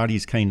Liberal Party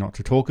is keen not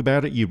to talk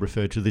about it. You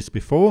referred to this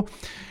before.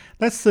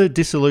 That's the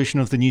dissolution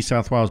of the New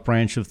South Wales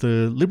branch of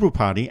the Liberal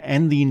Party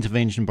and the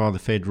intervention by the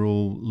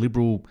federal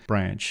Liberal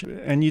branch.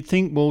 And you'd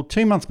think, well,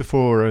 2 months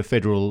before a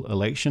federal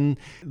election,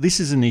 this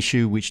is an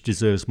issue which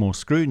deserves more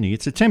scrutiny.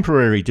 It's a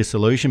temporary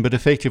dissolution, but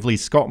effectively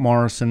Scott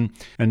Morrison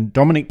and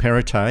Dominic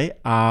Perrottet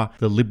are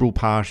the Liberal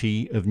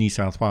Party of New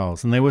South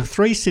Wales. And there were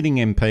 3 sitting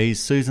MPs,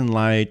 Susan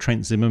Ley,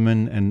 Trent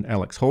Zimmerman and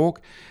Alex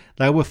Hawke.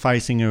 They were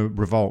facing a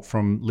revolt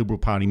from Liberal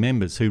Party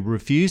members who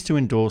refused to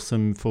endorse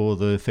them for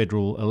the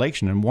federal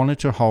election and wanted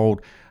to hold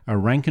a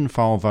rank and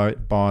file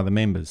vote by the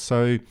members.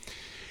 So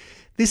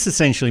this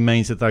essentially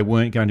means that they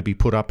weren't going to be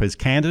put up as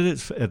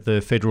candidates at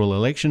the federal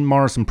election.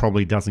 Morrison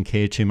probably doesn't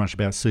care too much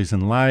about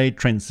Susan Ley.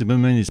 Trent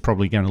Zimmerman is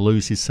probably going to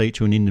lose his seat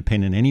to an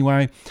independent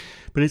anyway.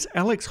 But it's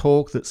Alex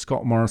Hawke that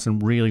Scott Morrison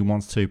really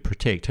wants to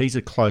protect. He's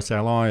a close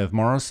ally of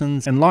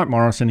Morrison's, and like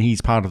Morrison,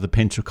 he's part of the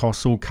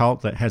Pentecostal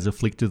cult that has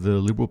afflicted the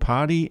Liberal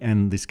Party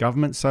and this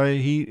government, so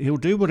he'll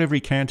do whatever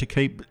he can to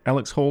keep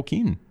Alex Hawke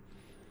in.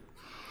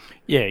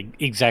 Yeah,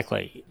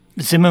 exactly.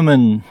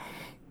 Zimmerman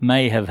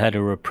may have had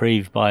a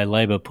reprieve by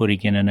Labor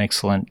putting in an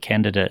excellent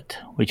candidate,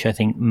 which I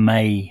think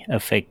may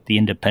affect the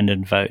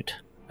independent vote.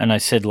 And I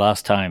said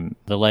last time,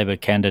 the Labor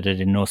candidate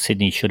in North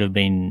Sydney should have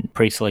been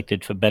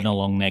pre-selected for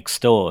Bennelong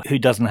next door, who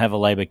doesn't have a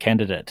Labor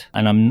candidate.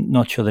 And I'm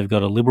not sure they've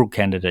got a Liberal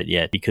candidate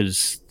yet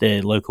because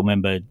their local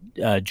member,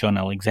 John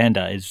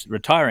Alexander, is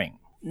retiring.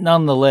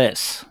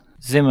 Nonetheless,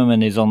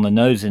 Zimmerman is on the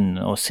nose in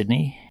North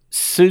Sydney.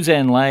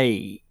 Suzanne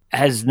Ley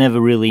has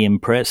never really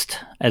impressed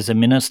as a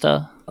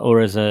minister or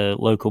as a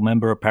local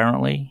member,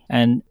 apparently.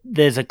 And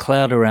there's a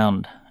cloud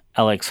around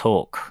Alex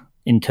Hawke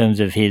in terms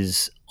of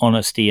his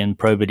honesty and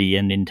probity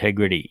and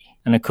integrity.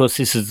 And of course,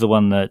 this is the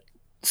one that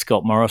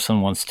Scott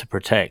Morrison wants to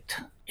protect.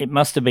 It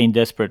must have been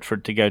desperate for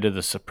it to go to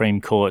the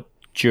Supreme Court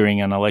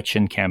during an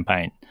election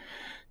campaign.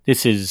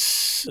 This is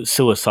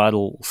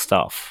suicidal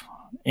stuff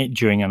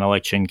during an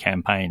election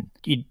campaign.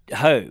 You'd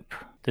hope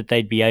that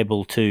they'd be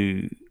able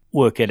to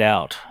work it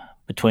out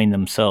between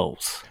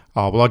themselves.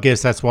 Oh, well, I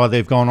guess that's why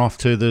they've gone off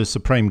to the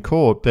Supreme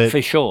Court. But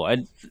for sure.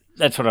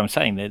 That's what I'm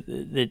saying.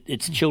 That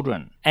it's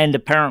children. And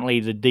apparently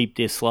the deep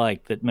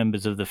dislike that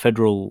members of the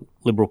federal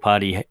Liberal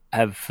Party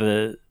have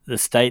for the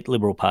state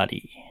Liberal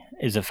Party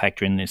is a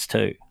factor in this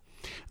too.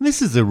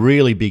 This is a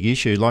really big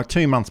issue. Like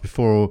 2 months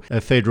before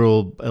a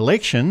federal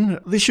election,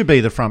 this should be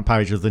the front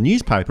page of the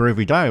newspaper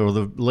every day, or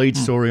the lead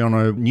story on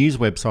a news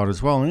website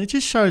as well. And it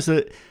just shows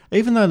that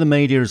even though the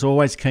media is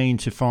always keen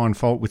to find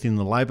fault within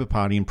the Labor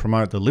Party and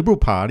promote the Liberal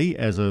Party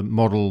as a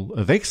model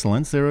of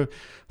excellence, there are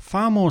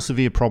far more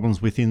severe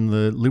problems within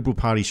the Liberal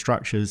Party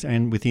structures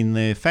and within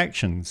their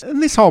factions.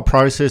 And this whole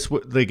process,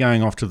 they're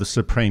going off to the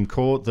Supreme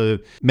Court.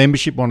 The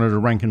membership wanted a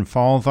rank and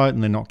file vote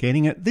and they're not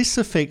getting it. This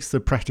affects the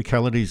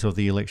practicalities of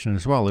the election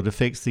as well. It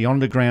affects the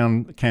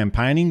underground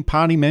campaigning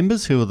party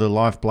members who are the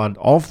lifeblood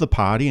of the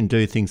party and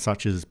do things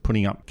such as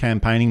putting up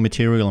campaigning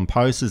material and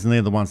posters, and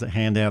they're the ones that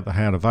hand out the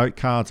how to vote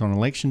cards on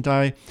election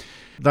day.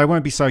 They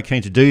won't be so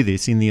keen to do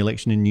this in the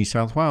election in New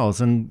South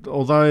Wales. And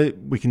although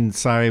we can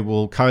say,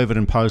 well, COVID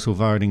and postal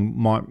voting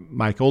might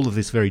make all of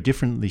this very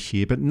different this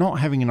year, but not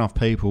having enough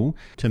people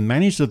to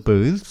manage the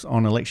booths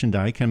on election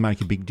day can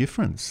make a big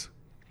difference.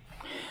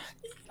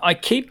 I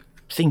keep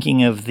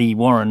thinking of the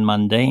Warren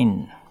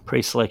Mundine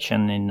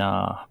pre-selection in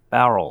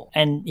Bowral,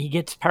 and he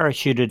gets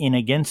parachuted in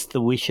against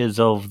the wishes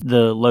of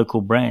the local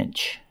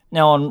branch.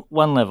 Now, on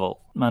one level,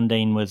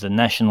 Mundine was a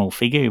national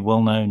figure,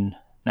 well known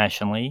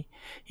nationally.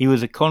 He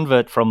was a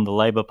convert from the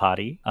Labor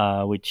Party,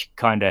 which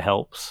kind of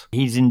helps.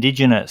 He's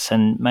Indigenous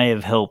and may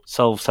have helped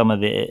solve some of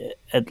the,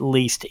 at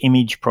least,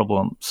 image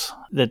problems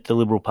that the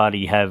Liberal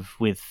Party have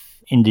with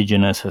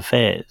Indigenous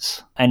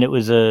affairs. And it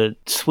was a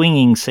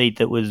swinging seat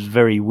that was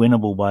very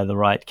winnable by the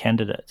right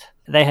candidate.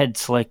 They had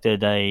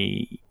selected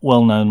a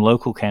well-known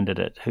local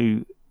candidate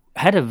who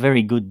had a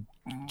very good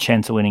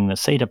chance of winning the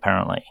seat,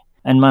 apparently.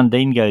 And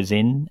Mundine goes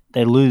in,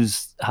 they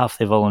lose half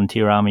their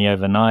volunteer army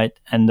overnight,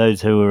 and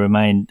those who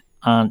remained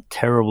aren't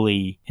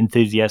terribly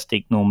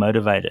enthusiastic nor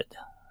motivated,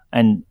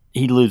 and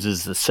he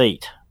loses the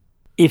seat.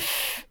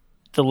 If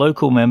the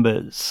local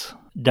members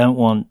don't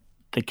want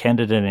the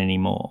candidate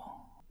anymore,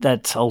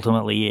 that's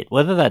ultimately it.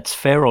 Whether that's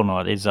fair or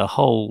not is a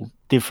whole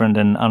different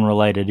and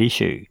unrelated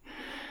issue.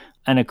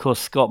 And of course,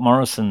 Scott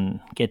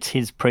Morrison gets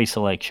his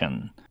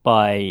pre-selection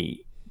by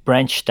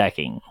branch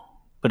stacking,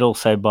 but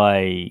also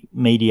by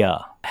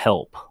media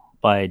help,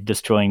 by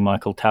destroying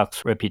Michael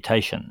Tauck's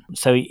reputation.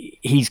 So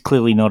he's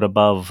clearly not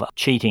above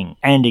cheating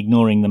and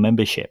ignoring the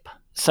membership.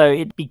 So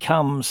it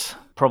becomes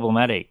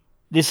problematic.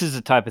 This is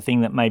the type of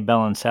thing that may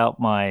balance out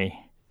my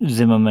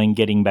Zimmerman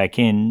getting back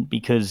in,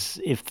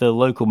 because if the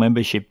local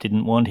membership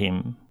didn't want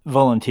him,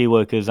 volunteer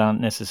workers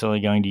aren't necessarily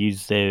going to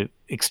use their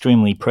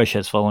extremely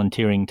precious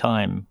volunteering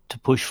time to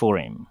push for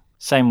him.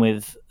 Same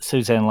with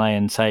Suzanne Ley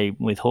and, say,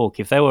 with Hawke.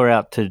 If they were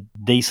out to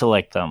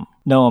deselect them,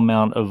 no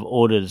amount of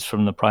orders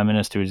from the Prime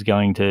Minister is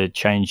going to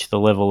change the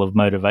level of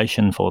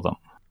motivation for them.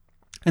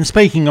 And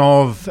speaking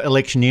of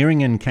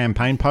electioneering and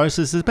campaign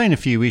posters, there's been a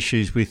few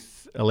issues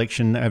with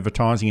election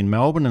advertising in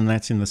Melbourne, and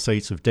that's in the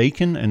seats of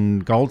Deakin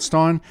and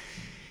Goldstein.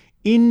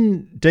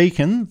 In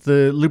Deakin,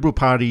 the Liberal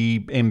Party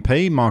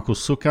MP, Michael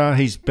Sukkar,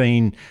 he's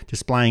been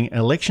displaying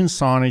election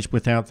signage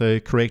without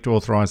the correct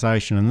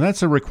authorisation, and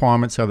that's a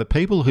requirement so that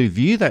people who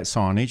view that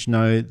signage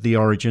know the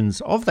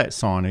origins of that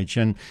signage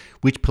and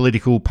which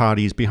political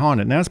party is behind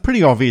it. Now, it's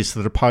pretty obvious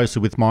that a poster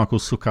with Michael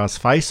Sukkar's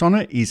face on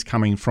it is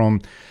coming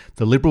from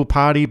the Liberal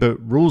Party, but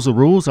rules are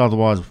rules,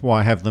 otherwise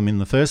why have them in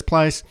the first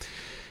place?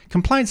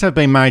 Complaints have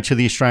been made to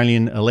the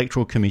Australian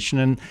Electoral Commission,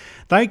 and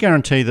they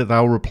guarantee that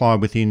they'll reply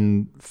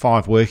within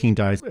 5 working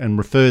days and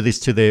refer this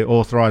to their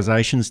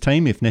authorisations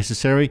team if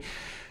necessary.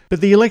 But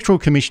the Electoral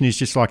Commission is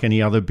just like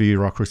any other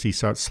bureaucracy,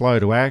 so it's slow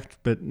to act,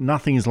 but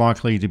nothing is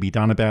likely to be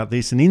done about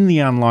this. And in the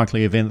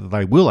unlikely event that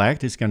they will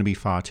act, it's going to be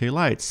far too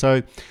late.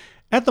 So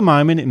at the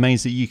moment, it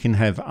means that you can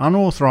have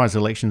unauthorised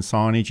election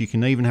signage. You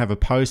can even have a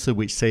poster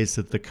which says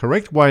that the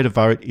correct way to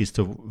vote is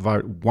to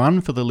vote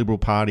 1 for the Liberal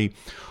Party,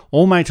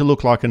 all made to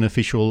look like an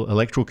official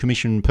Electoral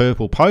Commission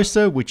purple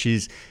poster, which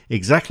is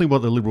exactly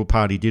what the Liberal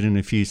Party did in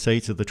a few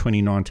seats at the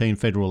 2019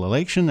 federal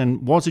election,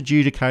 and was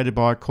adjudicated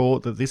by a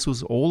court that this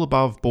was all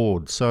above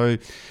board. So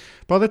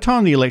by the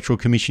time the Electoral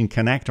Commission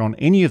can act on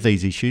any of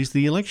these issues,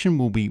 the election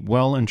will be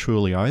well and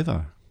truly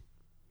over.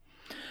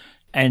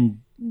 And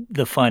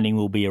the finding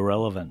will be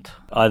irrelevant.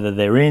 Either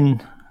they're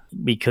in,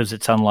 because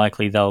it's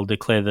unlikely they'll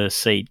declare the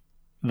seat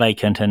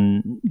vacant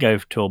and go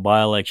to a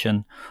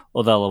by-election,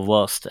 or they'll have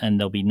lost and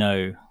there'll be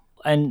no.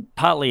 And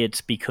partly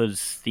it's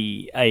because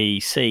the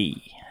AEC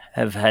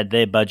have had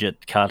their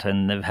budget cut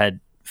and they've had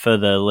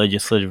further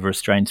legislative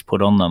restraints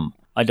put on them.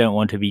 I don't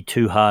want to be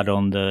too hard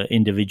on the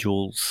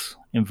individuals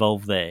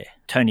involved there.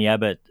 Tony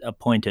Abbott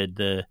appointed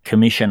the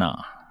commissioner,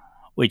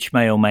 which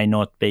may or may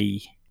not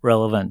be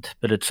relevant,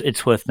 but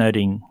it's worth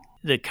noting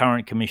the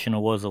current commissioner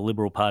was a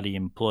Liberal Party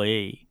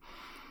employee.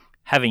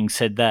 Having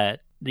said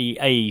that, the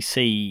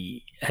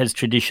AEC has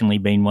traditionally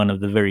been one of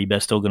the very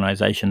best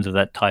organisations of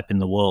that type in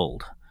the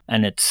world,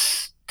 and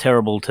it's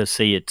terrible to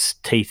see its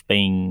teeth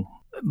being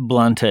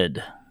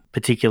blunted,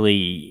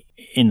 particularly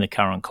in the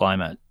current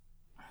climate.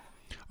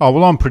 Oh,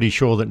 well, I'm pretty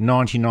sure that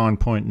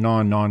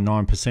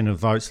 99.999% of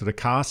votes that are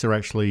cast are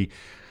actually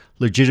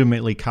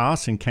legitimately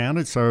cast and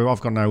counted, so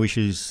I've got no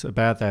issues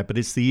about that. But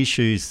it's the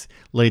issues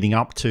leading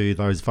up to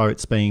those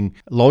votes being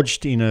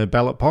lodged in a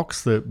ballot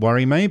box that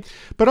worry me.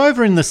 But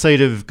over in the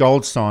seat of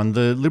Goldstein,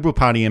 the Liberal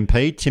Party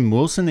MP, Tim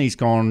Wilson, he's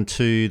gone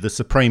to the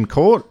Supreme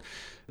Court.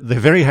 They're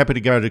very happy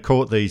to go to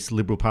court, these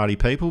Liberal Party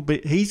people,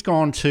 but he's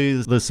gone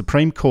to the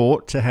Supreme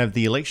Court to have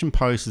the election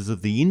posters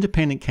of the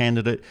independent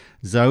candidate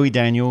Zoe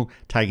Daniel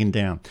taken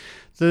down.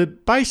 The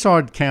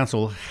Bayside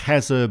Council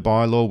has a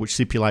bylaw which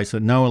stipulates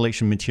that no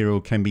election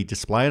material can be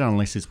displayed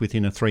unless it's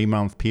within a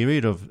 3-month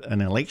period of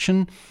an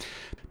election.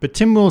 But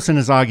Tim Wilson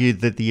has argued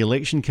that the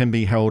election can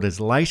be held as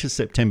late as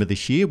September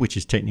this year, which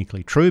is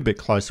technically true, but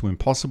close to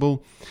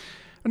impossible.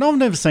 And I've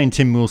never seen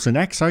Tim Wilson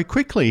act so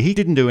quickly. He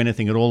didn't do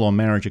anything at all on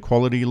marriage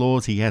equality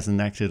laws. He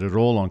hasn't acted at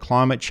all on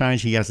climate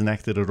change. He hasn't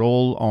acted at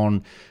all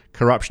on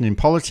corruption in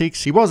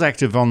politics. He was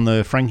active on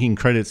the franking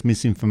credits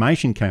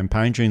misinformation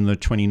campaign during the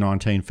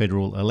 2019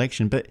 federal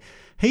election, but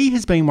he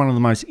has been one of the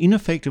most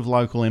ineffective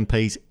local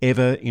MPs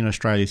ever in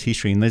Australia's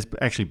history, and there's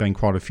actually been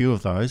quite a few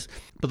of those.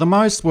 But the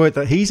most work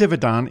that he's ever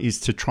done is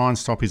to try and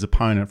stop his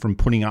opponent from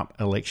putting up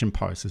election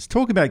posters.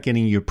 Talk about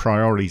getting your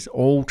priorities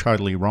all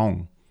totally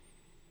wrong.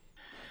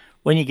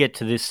 When you get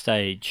to this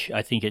stage,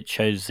 I think it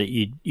shows that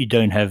you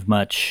don't have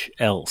much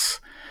else.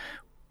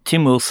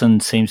 Tim Wilson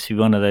seems to be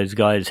one of those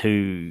guys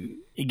who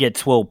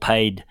gets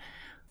well-paid,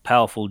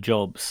 powerful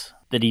jobs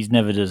that he's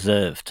never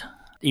deserved.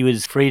 He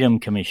was Freedom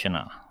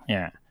Commissioner,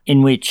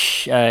 in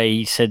which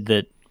he said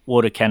that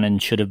water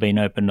cannons should have been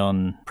opened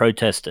on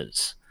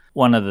protesters.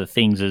 One of the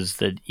things is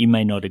that you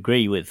may not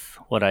agree with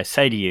what I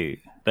say to you,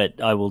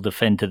 but I will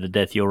defend to the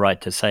death your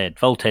right to say it.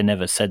 Voltaire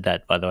never said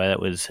that, by the way.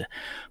 That was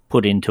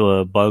put into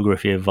a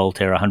biography of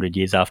Voltaire 100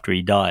 years after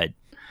he died.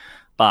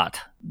 But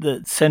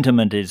the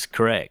sentiment is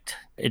correct.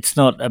 It's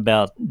not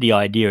about the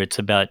idea, it's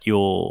about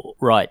your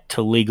right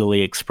to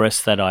legally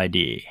express that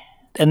idea.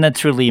 And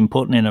that's really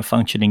important in a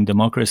functioning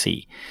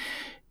democracy.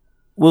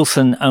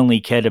 Wilson only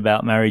cared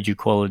about marriage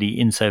equality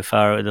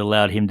insofar it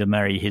allowed him to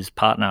marry his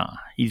partner.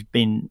 He's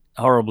been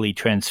horribly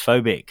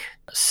transphobic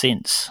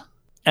since.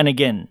 And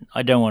again,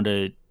 I don't want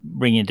to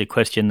bring into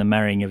question the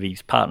marrying of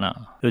his partner.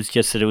 It was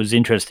just that it was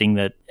interesting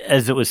that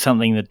as it was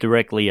something that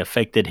directly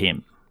affected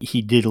him,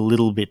 he did a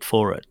little bit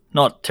for it.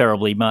 Not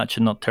terribly much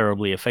and not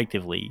terribly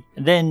effectively.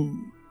 And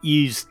then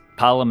used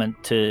Parliament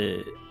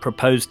to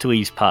propose to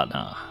his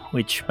partner,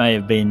 which may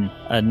have been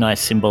a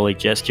nice symbolic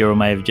gesture or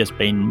may have just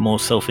been more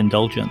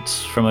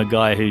self-indulgence from a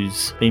guy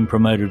who's been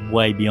promoted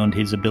way beyond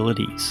his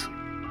abilities.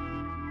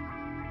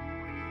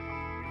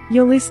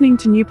 You're listening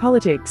to New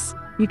Politics.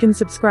 You can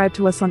subscribe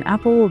to us on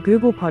Apple or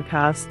Google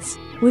Podcasts,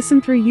 listen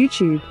through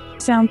YouTube,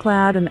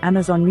 SoundCloud and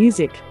Amazon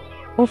Music,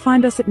 or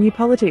find us at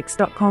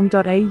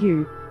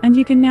newpolitics.com.au, and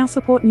you can now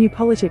support New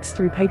Politics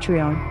through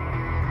Patreon.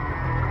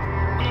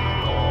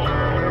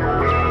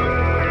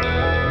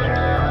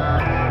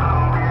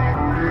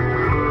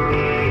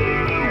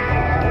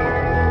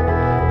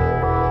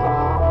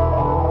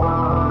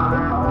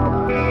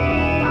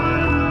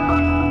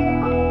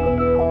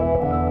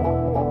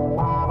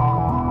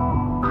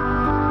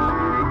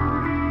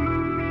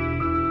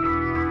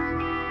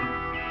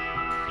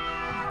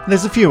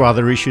 There's a few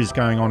other issues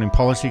going on in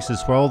politics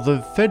as well.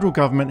 The federal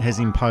government has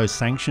imposed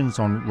sanctions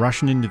on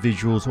Russian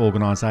individuals,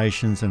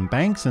 organisations and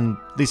banks, and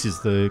this is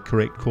the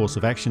correct course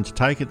of action to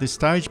take at this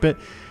stage. But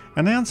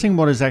announcing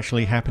what is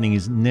actually happening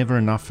is never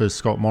enough for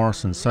Scott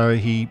Morrison, so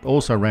he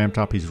also ramped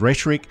up his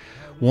rhetoric,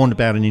 warned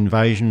about an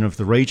invasion of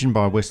the region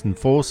by Western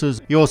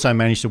forces. He also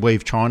managed to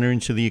weave China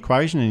into the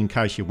equation, and in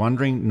case you're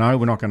wondering, no,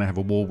 we're not going to have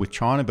a war with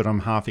China, but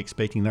I'm half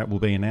expecting that will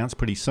be announced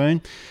pretty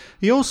soon.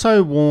 He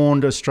also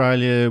warned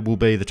Australia will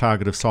be the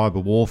target of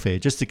cyber warfare,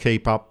 just to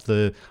keep up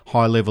the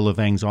high level of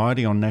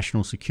anxiety on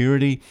national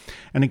security.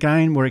 And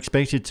again, we're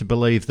expected to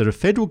believe that a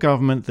federal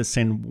government that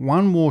sent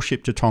one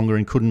warship to Tonga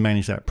and couldn't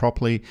manage that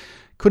properly,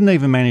 couldn't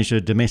even manage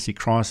a domestic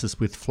crisis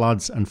with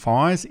floods and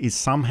fires, is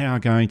somehow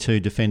going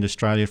to defend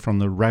Australia from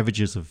the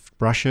ravages of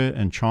Russia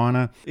and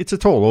China. It's a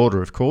tall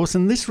order, of course,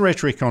 and this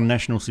rhetoric on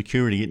national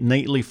security, it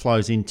neatly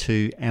flows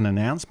into an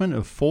announcement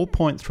of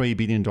 $4.3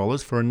 billion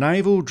for a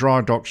naval dry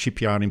dock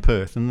shipyard in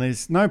Perth. And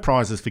there's no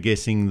prizes for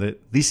guessing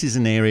that this is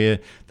an area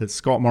that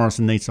Scott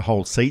Morrison needs to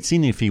hold seats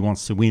in if he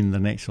wants to win the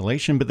next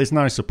election, but there's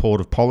no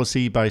supportive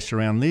policy based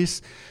around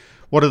this.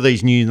 What are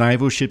these new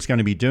naval ships going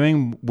to be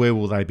doing? Where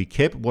will they be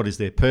kept? What is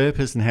their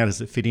purpose? And how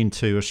does it fit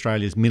into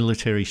Australia's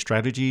military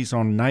strategies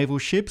on naval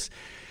ships?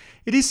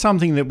 It is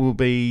something that will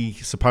be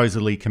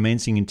supposedly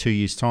commencing in 2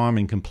 years' time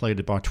and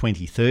completed by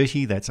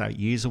 2030. That's 8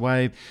 years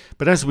away.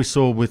 But as we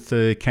saw with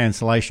the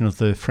cancellation of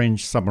the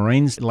French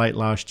submarines late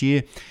last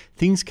year,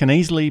 things can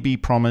easily be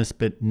promised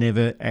but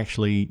never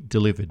actually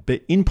delivered.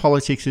 But in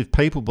politics, if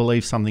people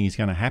believe something is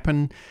going to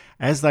happen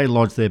as they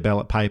lodge their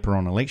ballot paper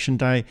on election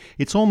day,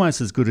 it's almost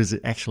as good as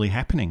it actually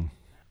happening.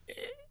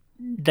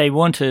 They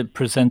want to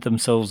present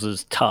themselves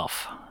as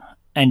tough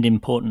and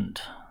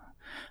important.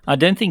 I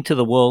don't think to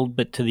the world,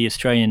 but to the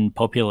Australian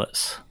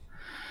populace.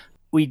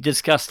 We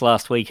discussed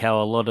last week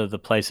how a lot of the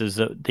places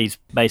that these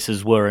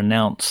bases were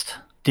announced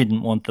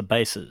didn't want the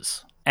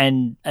bases.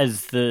 And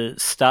as the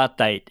start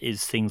date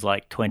is things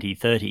like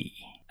 2030,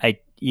 8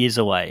 years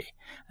away,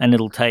 and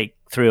it'll take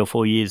 3 or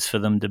 4 years for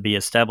them to be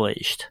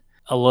established,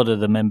 a lot of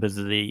the members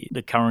of the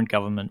current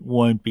government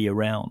won't be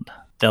around.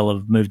 They'll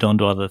have moved on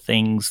to other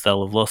things,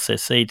 they'll have lost their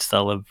seats,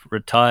 they'll have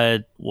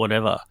retired,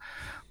 whatever.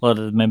 A lot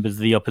of the members of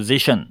the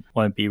opposition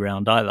won't be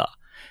around either.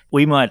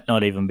 We might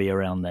not even be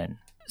around then.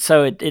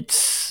 So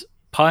it's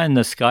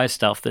pie-in-the-sky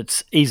stuff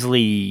that's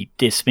easily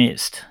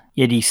dismissed,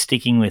 yet he's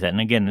sticking with it.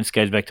 And again, this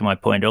goes back to my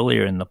point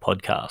earlier in the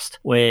podcast,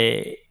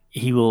 where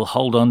he will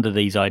hold on to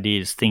these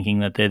ideas thinking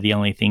that they're the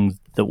only things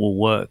that will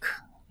work.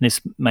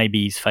 This may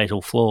be his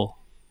fatal flaw.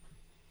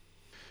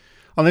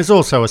 And there's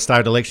also a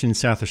state election in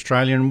South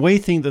Australia, and we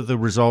think that the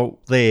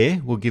result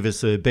there will give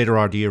us a better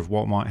idea of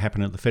what might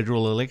happen at the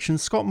federal election.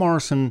 Scott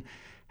Morrison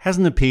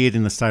hasn't appeared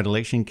in the state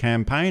election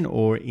campaign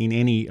or in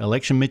any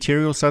election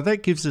material, so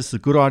that gives us a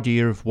good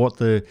idea of what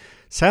the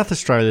South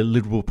Australia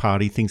Liberal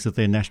Party thinks of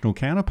their national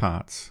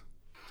counterparts.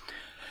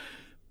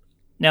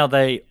 Now,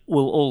 they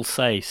will all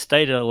say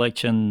state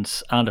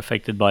elections aren't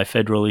affected by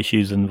federal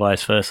issues and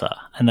vice versa,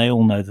 and they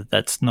all know that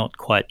that's not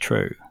quite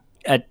true.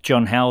 At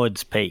John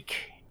Howard's peak,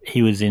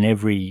 he was in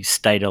every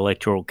state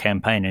electoral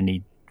campaign, and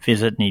he'd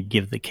visit and he'd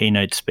give the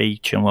keynote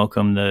speech and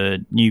welcome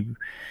the new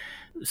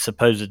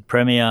supposed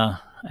premier,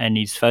 and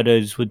his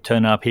photos would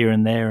turn up here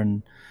and there,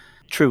 and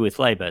true with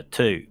Labor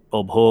too.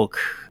 Bob Hawke,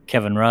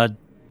 Kevin Rudd.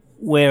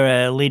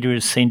 Where a leader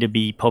is seen to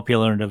be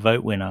popular and a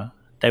vote winner,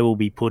 they will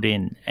be put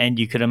in. And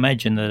you could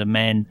imagine that a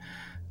man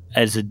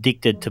as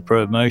addicted to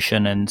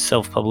promotion and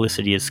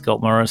self-publicity as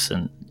Scott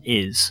Morrison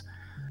is,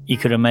 you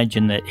could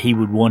imagine that he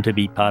would want to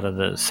be part of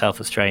the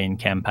South Australian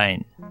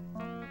campaign.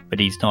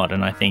 But he's not,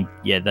 and I think,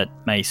 that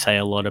may say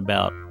a lot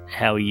about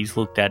how he's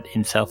looked at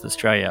in South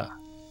Australia.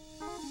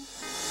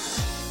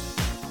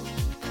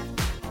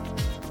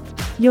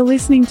 You're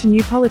listening to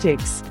New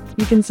Politics.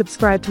 You can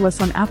subscribe to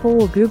us on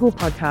Apple or Google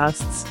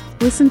Podcasts,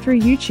 listen through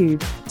YouTube,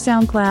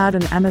 SoundCloud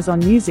and Amazon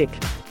Music,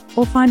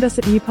 or find us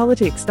at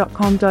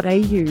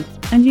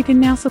newpolitics.com.au, and you can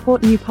now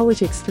support New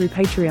Politics through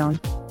Patreon.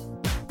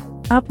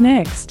 Up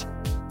next,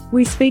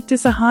 we speak to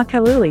Sahar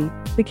Khalili,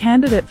 the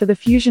candidate for the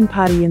Fusion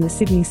Party in the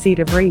Sydney seat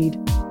of Reid.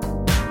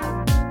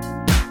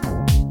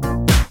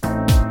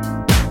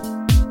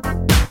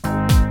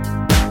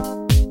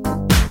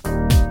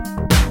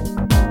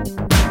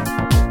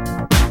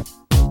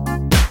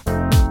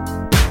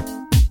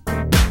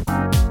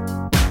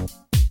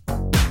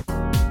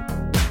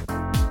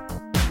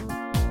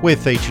 We've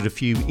featured a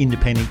few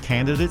independent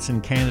candidates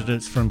and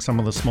candidates from some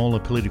of the smaller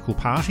political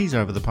parties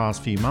over the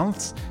past few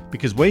months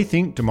because we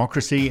think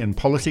democracy and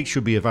politics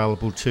should be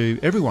available to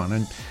everyone.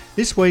 And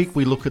this week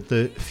we look at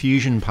the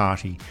Fusion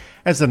Party.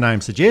 As the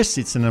name suggests,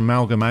 it's an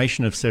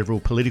amalgamation of several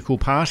political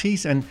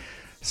parties, and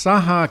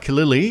Sahar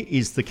Khalili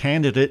is the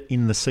candidate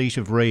in the seat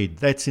of Reid.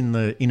 That's in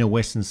the inner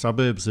western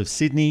suburbs of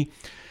Sydney.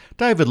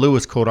 David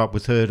Lewis caught up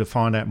with her to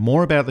find out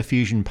more about the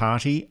Fusion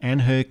Party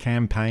and her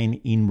campaign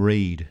in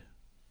Reid.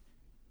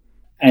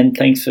 And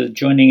thanks for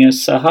joining us,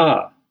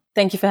 Sahar.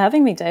 Thank you for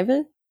having me,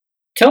 David.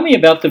 Tell me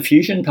about the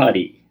Fusion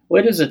Party.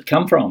 Where does it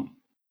come from?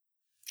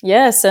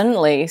 Yeah,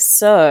 certainly.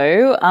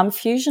 So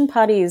Fusion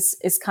Party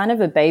is kind of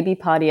a baby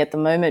party at the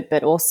moment,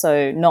 but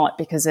also not,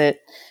 because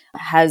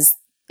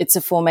it's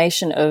a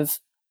formation of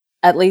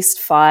at least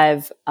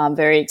 5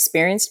 very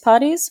experienced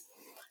parties.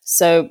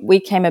 So we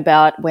came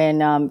about when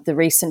the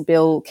recent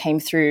bill came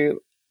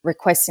through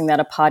requesting that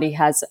a party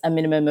has a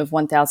minimum of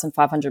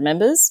 1,500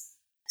 members.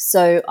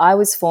 So I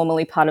was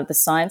formerly part of the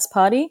Science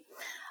Party,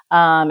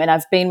 and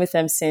I've been with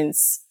them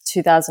since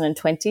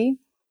 2020.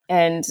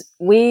 And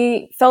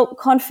we felt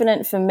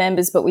confident for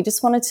members, but we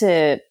just wanted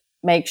to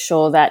make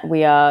sure that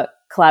we are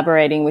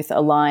collaborating with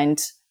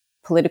aligned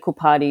political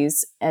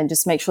parties and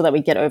just make sure that we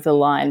get over the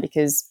line,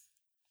 because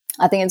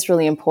I think it's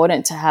really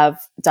important to have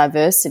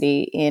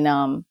diversity in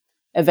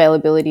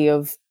availability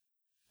of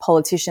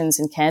politicians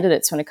and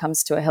candidates when it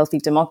comes to a healthy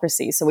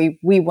democracy. So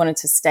we wanted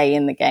to stay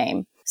in the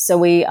game. So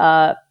we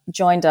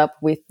joined up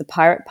with the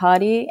Pirate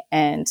Party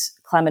and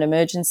Climate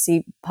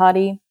Emergency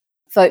Party,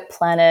 Vote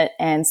Planet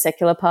and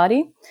Secular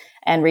Party,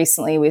 and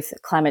recently with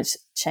Climate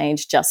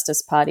Change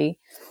Justice Party.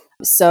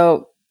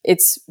 So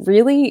it's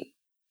really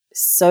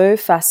so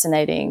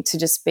fascinating to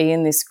just be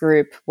in this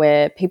group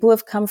where people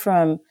have come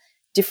from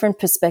different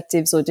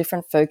perspectives or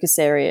different focus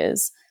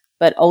areas,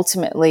 but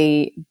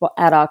ultimately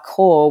at our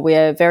core,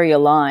 we're very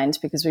aligned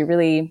because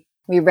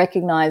we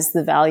recognize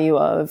the value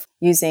of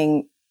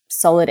using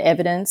solid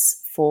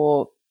evidence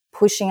for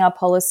pushing our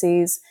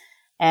policies,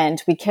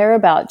 and we care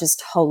about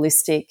just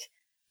holistic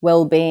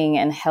well-being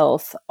and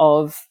health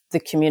of the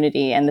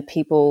community and the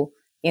people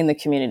in the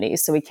community.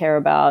 So we care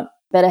about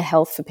better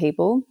health for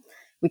people.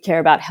 We care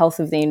about health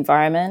of the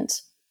environment.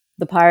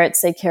 The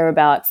Pirates, they care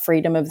about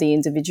freedom of the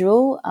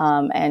individual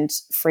and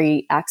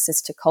free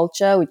access to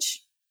culture,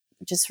 which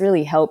just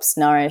really helps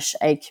nourish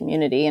a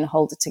community and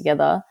hold it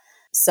together.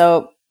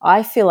 So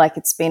I feel like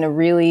it's been a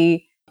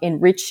really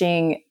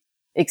enriching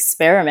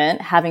experiment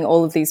having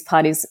all of these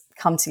parties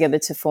come together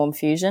to form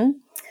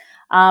Fusion.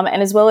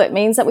 And as well, it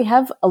means that we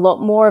have a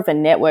lot more of a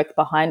network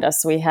behind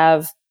us. We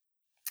have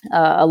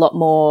a lot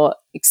more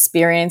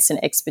experience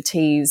and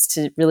expertise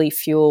to really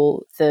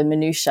fuel the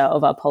minutiae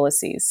of our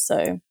policies.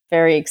 So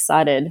very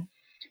excited.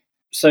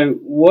 So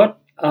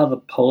what are the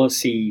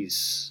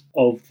policies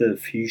of the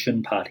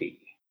Fusion Party?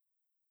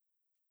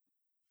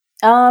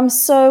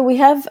 So we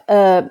have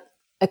a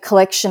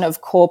collection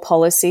of core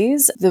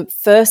policies. The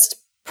first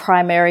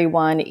primary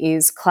one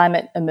is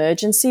climate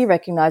emergency,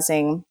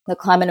 recognizing the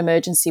climate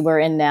emergency we're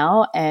in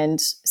now and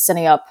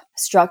setting up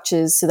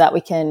structures so that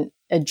we can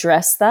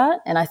address that.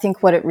 And I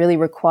think what it really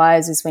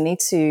requires is we need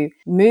to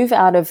move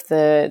out of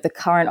the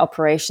current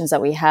operations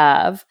that we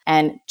have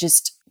and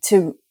just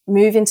to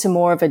move into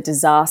more of a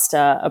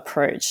disaster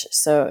approach.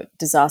 So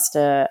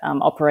disaster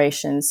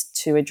operations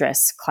to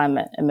address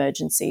climate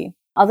emergency.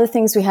 Other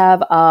things we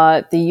have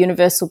are the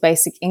universal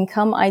basic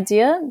income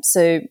idea.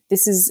 So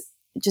this is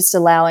just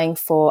allowing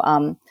for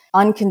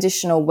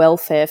unconditional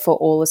welfare for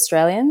all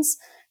Australians.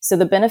 So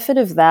the benefit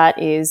of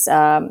that is,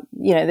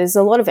 there's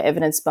a lot of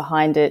evidence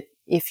behind it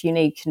if you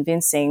need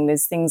convincing.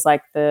 There's things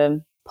like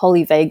the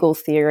polyvagal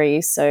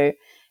theory. So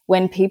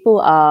when people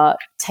are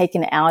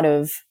taken out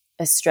of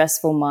a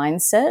stressful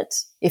mindset,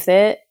 if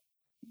they're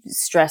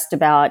stressed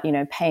about,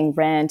 paying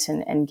rent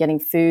and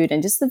getting food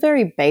and just the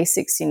very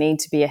basics you need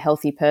to be a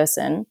healthy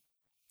person,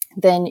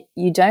 then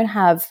you don't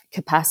have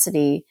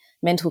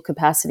mental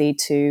capacity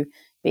to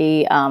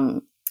be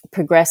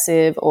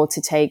progressive or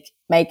to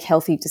make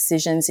healthy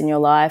decisions in your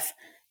life,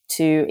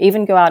 to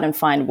even go out and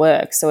find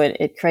work. So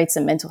it creates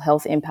a mental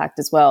health impact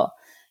as well.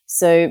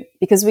 So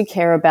because we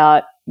care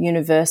about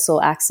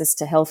universal access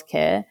to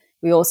healthcare,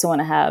 we also want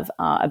to have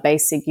a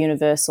basic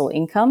universal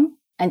income.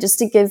 And just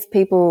to give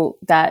people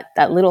that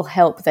little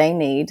help they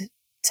need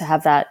to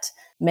have that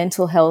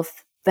mental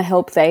health, the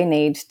help they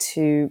need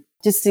to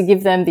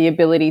give them the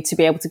ability to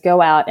be able to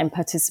go out and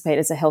participate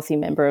as a healthy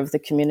member of the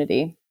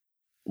community.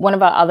 One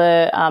of our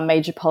other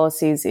major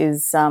policies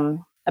is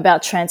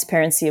about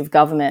transparency of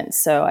government.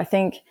 So I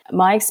think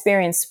my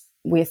experience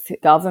with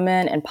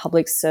government and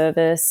public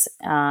service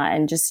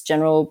and just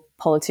general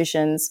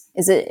politicians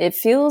is it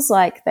feels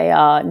like they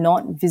are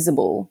not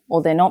visible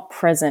or they're not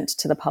present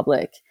to the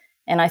public.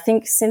 And I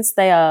think since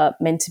they are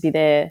meant to be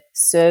there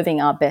serving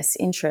our best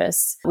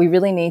interests, we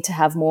really need to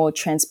have more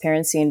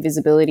transparency and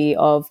visibility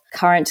of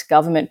current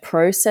government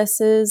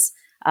processes,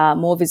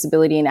 more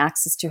visibility and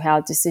access to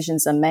how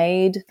decisions are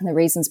made and the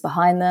reasons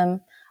behind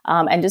them,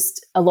 and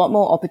just a lot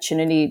more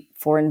opportunity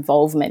for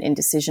involvement in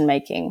decision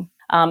making.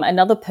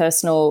 Another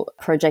personal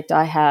project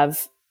I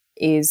have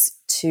is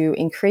to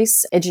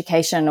increase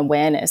education and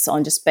awareness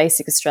on just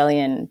basic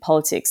Australian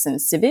politics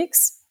and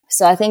civics.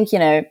 So I think,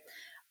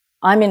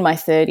 I'm in my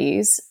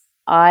 30s.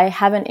 I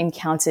haven't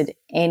encountered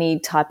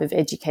any type of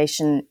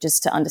education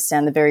just to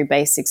understand the very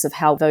basics of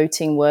how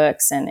voting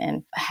works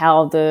and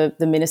how the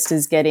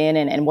ministers get in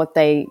and what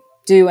they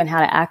do and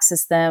how to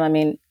access them. I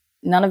mean,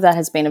 none of that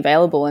has been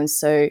available. And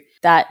so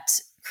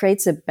that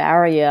creates a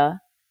barrier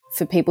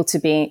for people to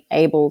be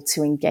able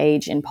to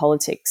engage in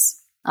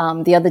politics.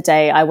 The other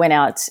day, I went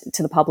out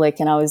to the public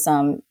and I was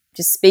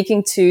just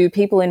speaking to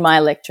people in my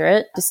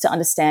electorate just to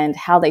understand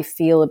how they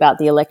feel about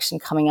the election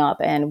coming up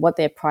and what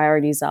their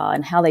priorities are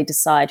and how they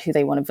decide who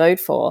they want to vote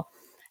for.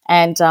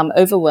 And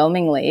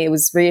overwhelmingly, it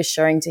was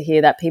reassuring to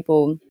hear that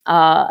people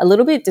are a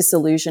little bit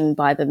disillusioned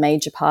by the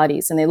major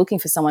parties and they're looking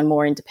for someone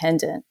more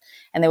independent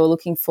and they were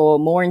looking for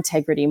more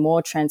integrity,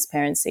 more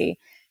transparency.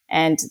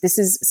 And this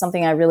is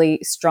something I really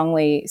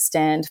strongly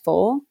stand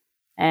for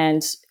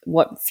and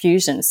what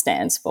Fusion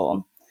stands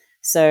for.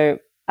 So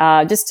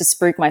just to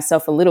spruik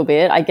myself a little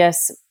bit, I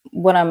guess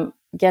what I'm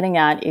getting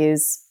at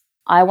is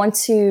I want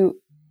to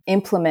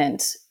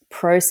implement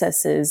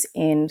processes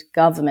in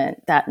government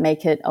that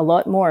make it a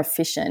lot more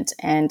efficient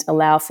and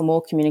allow for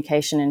more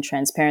communication and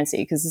transparency,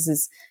 because this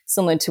is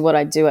similar to what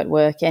I do at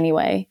work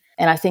anyway.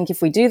 And I think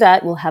if we do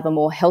that, we'll have a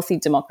more healthy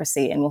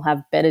democracy and we'll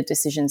have better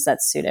decisions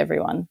that suit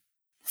everyone.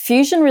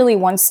 Fusion really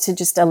wants to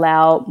just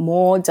allow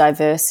more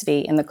diversity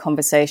in the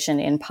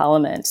conversation in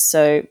Parliament.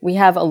 So we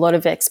have a lot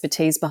of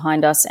expertise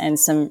behind us and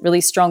some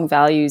really strong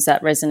values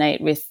that resonate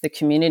with the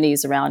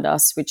communities around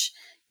us, which,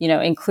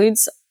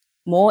 includes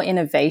more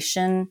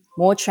innovation,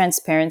 more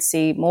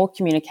transparency, more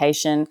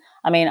communication.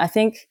 I mean, I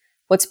think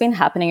what's been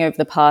happening over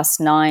the past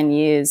 9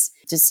 years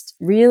just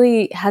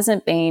really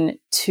hasn't been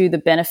to the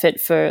benefit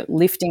for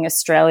lifting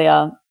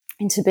Australia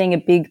into being a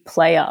big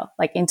player,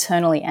 like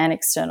internally and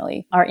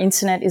externally. Our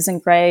internet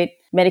isn't great.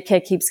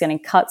 Medicare keeps getting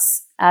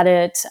cuts at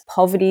it.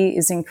 Poverty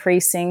is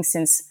increasing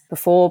since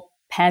before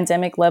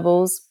pandemic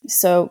levels.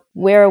 So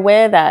we're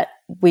aware that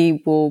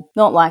we will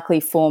not likely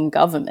form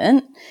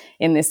government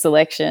in this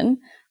election,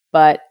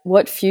 but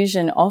what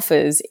Fusion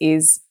offers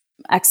is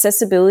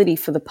accessibility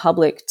for the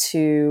public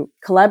to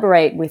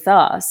collaborate with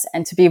us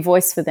and to be a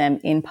voice for them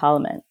in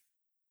Parliament.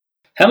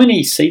 How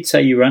many seats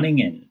are you running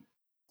in?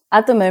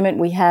 At the moment,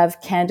 we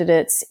have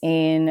candidates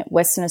in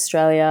Western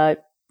Australia,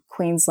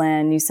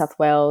 Queensland, New South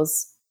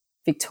Wales,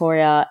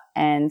 Victoria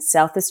and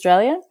South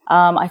Australia.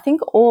 I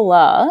think all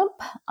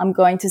up, I'm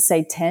going to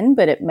say 10,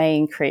 but it may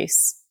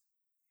increase.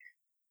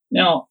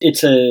 Now,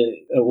 it's a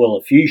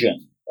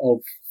fusion of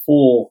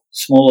 4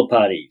 smaller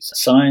parties: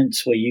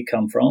 Science, where you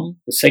come from,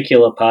 the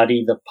Secular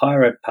Party, the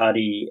Pirate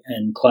Party,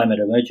 and Climate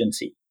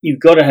Emergency. You've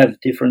got to have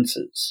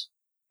differences.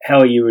 How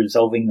are you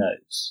resolving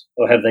those?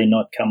 Or have they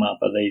not come up?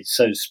 Are they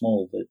so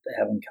small that they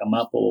haven't come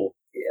up? Or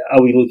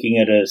are we looking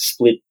at a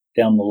split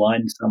down the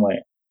line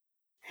somewhere?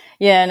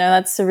 Yeah, no,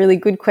 that's a really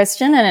good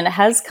question, and it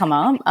has come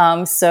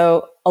up.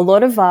 So a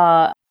lot of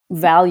our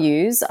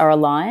values are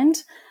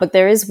aligned, but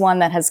there is one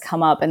that has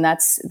come up, and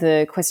that's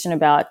the question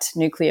about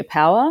nuclear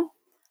power.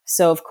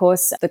 So, of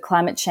course, the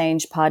climate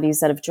change parties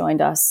that have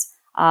joined us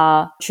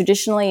are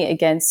traditionally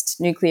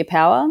against nuclear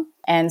power,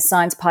 and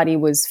Science Party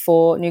was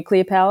for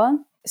nuclear power.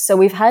 So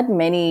we've had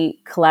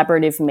many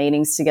collaborative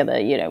meetings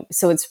together,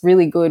 so it's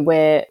really good.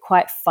 We're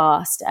quite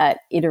fast at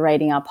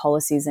iterating our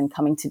policies and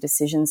coming to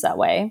decisions that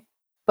way.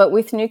 But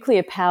with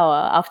nuclear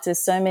power, after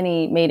so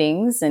many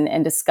meetings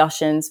and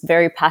discussions,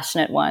 very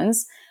passionate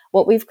ones,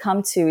 what we've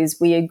come to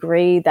is we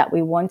agree that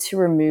we want to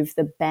remove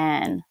the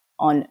ban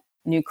on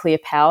nuclear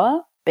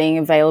power being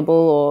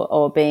available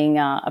or being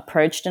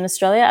approached in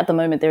Australia. At the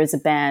moment, there is a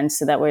ban,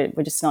 so that we're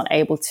just not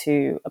able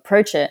to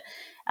approach it,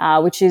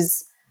 which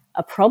is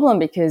a problem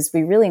because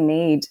we really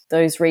need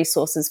those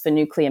resources for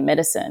nuclear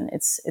medicine.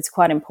 It's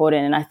quite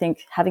important. And I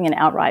think having an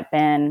outright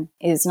ban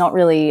is not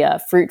really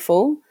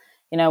fruitful.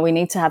 We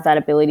need to have that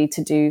ability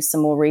to do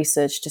some more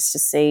research just to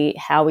see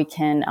how we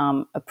can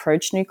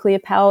approach nuclear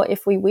power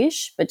if we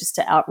wish, but just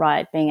to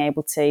outright being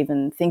able to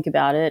even think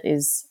about it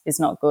is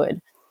not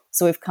good.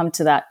 So we've come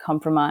to that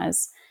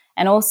compromise.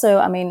 And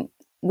also,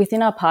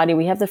 within our party,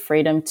 we have the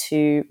freedom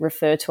to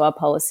refer to our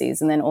policies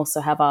and then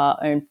also have our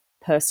own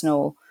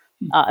personal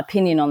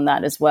opinion on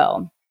that as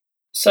well.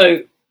 So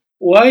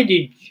why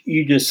did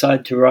you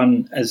decide to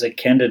run as a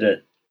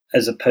candidate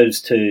as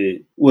opposed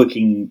to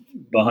working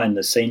behind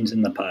the scenes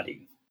in the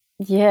party?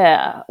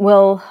 Yeah,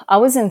 well, I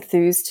was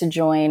enthused to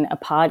join a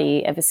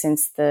party ever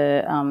since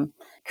the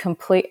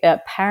complete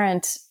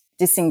apparent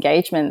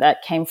disengagement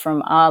that came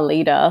from our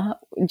leader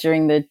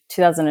during the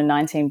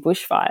 2019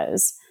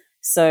 bushfires.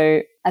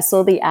 So I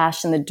saw the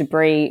ash and the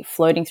debris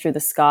floating through the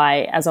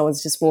sky as I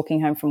was just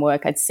walking home from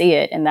work. I'd see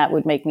it, and that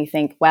would make me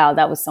think, wow,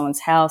 that was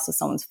someone's house or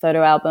someone's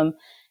photo album.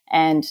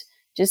 And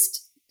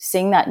just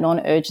seeing that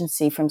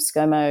non-urgency from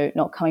ScoMo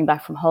not coming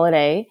back from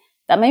holiday,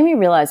 that made me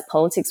realize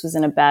politics was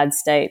in a bad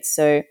state.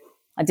 So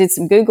I did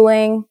some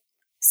Googling,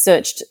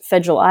 searched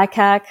federal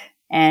ICAC,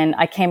 and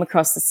I came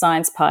across the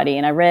Science Party,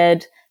 and I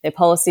read their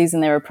policies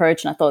and their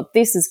approach, and I thought,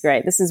 this is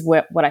great. This is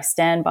what I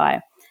stand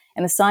by.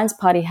 And the Science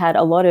Party had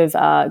a lot of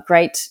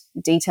great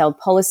detailed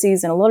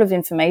policies and a lot of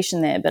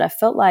information there, but I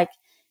felt like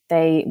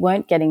they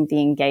weren't getting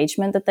the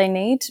engagement that they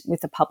need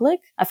with the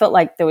public. I felt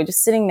like they were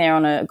just sitting there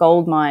on a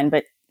gold mine,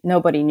 but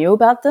nobody knew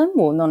about them,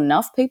 or not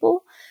enough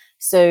people.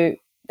 So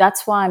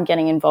that's why I'm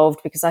getting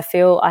involved, because I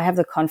feel I have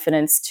the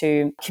confidence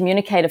to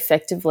communicate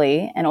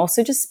effectively and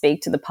also just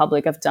speak to the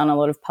public. I've done a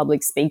lot of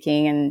public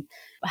speaking and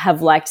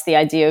have liked the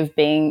idea of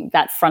being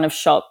that front of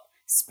shop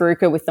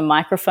spruiker with the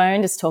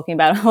microphone, just talking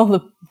about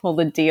all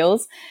the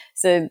deals.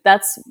 So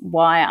that's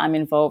why I'm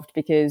involved,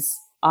 because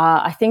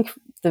I think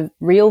the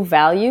real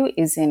value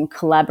is in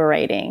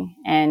collaborating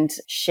and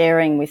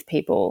sharing with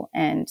people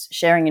and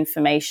sharing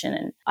information.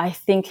 And I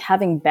think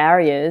having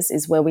barriers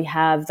is where we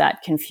have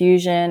that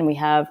confusion, we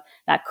have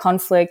that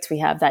conflict, we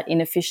have that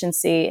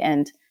inefficiency.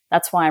 And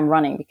that's why I'm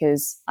running,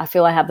 because I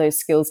feel I have those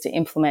skills to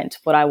implement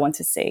what I want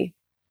to see.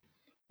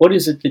 What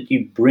is it that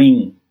you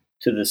bring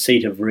to the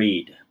seat of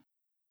Reid?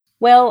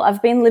 Well,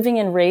 I've been living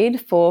in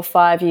Reid for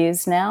 5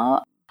 years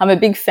now. I'm a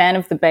big fan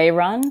of the Bay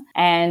Run,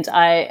 and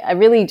I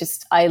really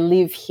I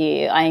live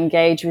here. I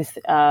engage with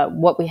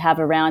what we have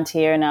around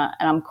here, and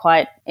I'm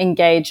quite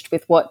engaged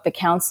with what the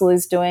council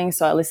is doing.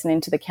 So I listen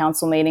into the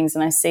council meetings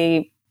and I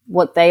see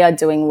what they are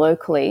doing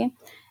locally,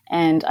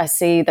 and I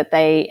see that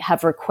they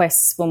have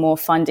requests for more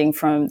funding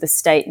from the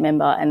state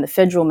member and the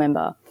federal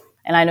member.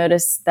 And I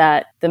noticed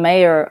that the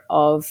mayor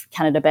of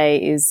Canada Bay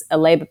is a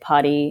Labor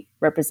Party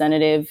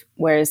representative,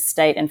 whereas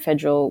state and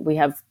federal, we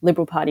have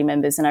Liberal Party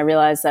members. And I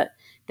realized that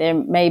there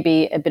may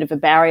be a bit of a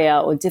barrier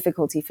or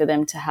difficulty for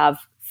them to have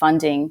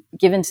funding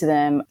given to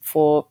them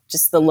for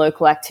just the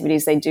local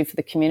activities they do for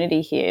the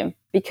community here.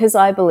 Because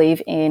I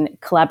believe in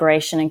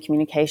collaboration and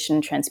communication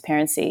and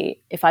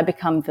transparency, if I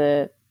become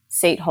the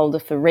seat holder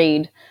for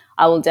Reid,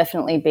 I will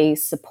definitely be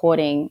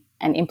supporting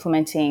and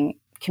implementing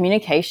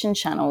communication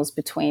channels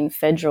between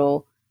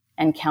federal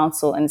and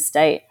council and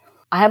state.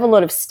 I have a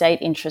lot of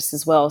state interests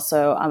as well.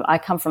 So I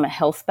come from a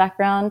health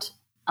background.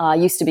 I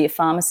used to be a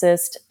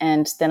pharmacist,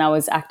 and then I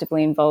was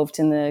actively involved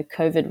in the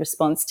COVID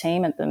response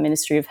team at the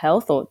Ministry of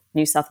Health, or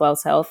New South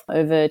Wales Health,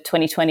 over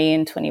 2020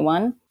 and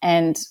 21.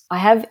 And I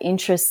have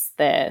interests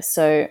there.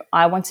 So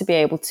I want to be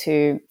able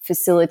to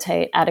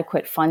facilitate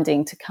adequate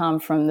funding to come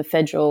from the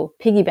federal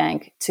piggy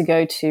bank to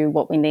go to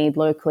what we need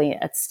locally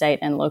at state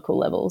and local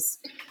levels.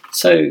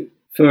 So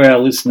for our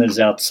listeners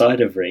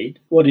outside of Reid,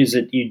 what is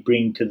it you'd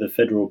bring to the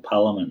federal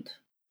parliament?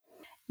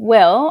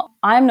 Well,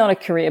 I'm not a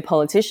career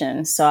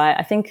politician, so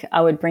I think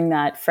I would bring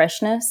that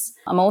freshness.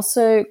 I'm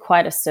also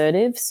quite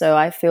assertive, so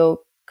I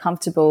feel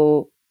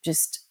comfortable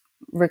just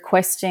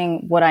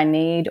requesting what I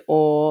need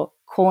or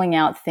calling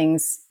out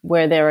things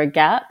where there are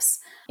gaps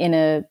in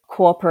a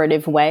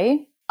cooperative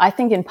way. I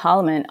think in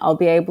Parliament, I'll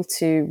be able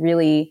to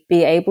really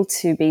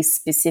be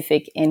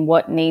specific in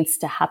what needs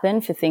to happen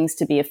for things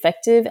to be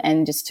effective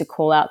and just to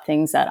call out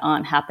things that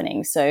aren't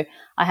happening. So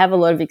I have a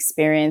lot of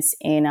experience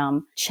in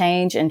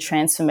change and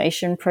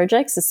transformation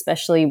projects,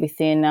 especially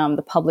within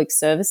the public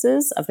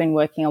services. I've been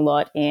working a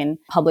lot in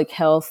public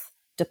health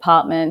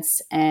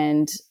departments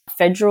and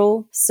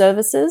federal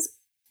services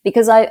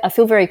because I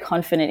feel very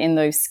confident in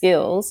those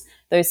skills.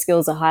 Those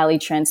skills are highly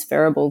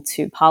transferable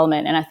to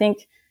Parliament, and I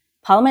think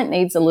Parliament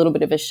needs a little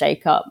bit of a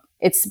shake-up.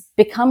 It's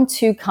become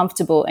too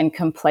comfortable and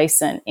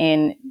complacent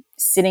in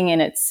sitting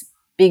in its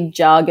big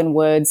jargon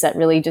words that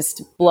really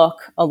just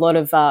block a lot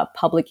of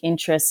public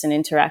interest and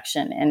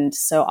interaction. And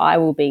so I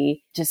will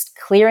be just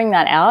clearing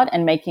that out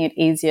and making it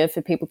easier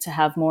for people to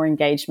have more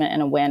engagement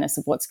and awareness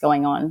of what's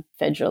going on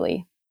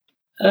federally.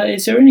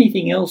 Is there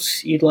anything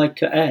else you'd like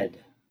to add?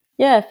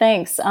 Yeah,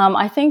 thanks.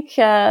 I think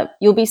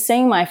you'll be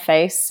seeing my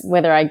face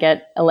whether I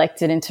get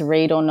elected into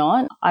Reid or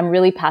not. I'm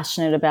really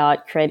passionate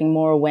about creating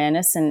more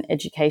awareness and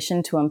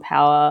education to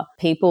empower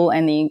people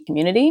and the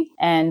community.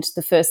 And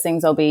the first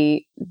things I'll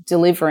be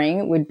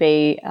delivering would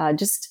be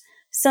just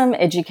some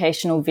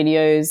educational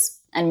videos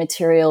and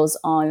materials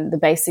on the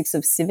basics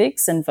of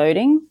civics and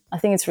voting. I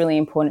think it's really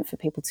important for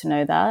people to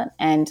know that,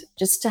 and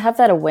just to have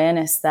that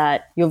awareness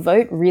that your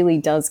vote really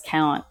does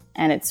count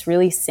and it's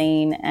really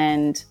seen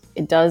and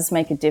it does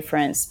make a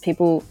difference.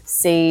 People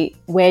see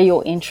where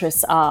your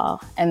interests are,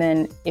 and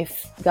then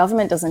if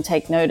government doesn't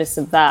take notice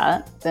of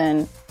that,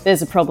 then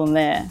there's a problem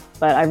there.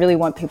 But I really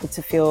want people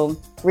to feel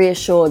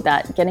reassured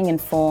that getting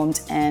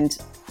informed and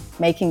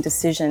making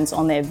decisions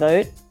on their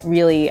vote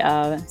really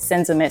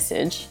sends a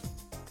message.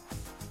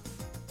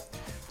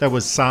 That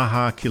was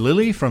Saha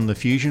Kilili from the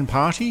Fusion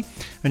Party,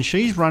 and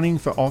she's running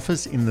for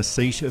office in the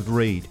seat of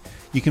Reid.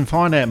 You can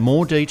find out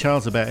more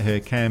details about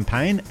her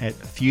campaign at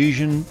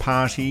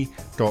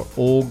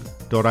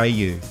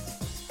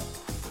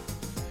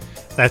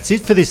fusionparty.org.au. That's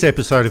it for this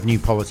episode of New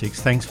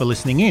Politics. Thanks for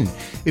listening in.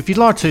 If you'd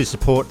like to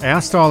support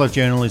our style of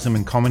journalism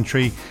and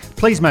commentary,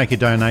 please make a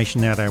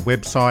donation at our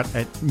website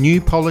at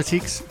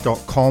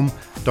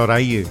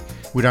newpolitics.com.au.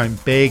 We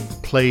don't beg,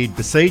 plead,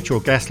 beseech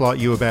or gaslight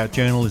you about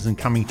journalism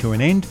coming to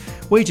an end.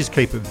 We just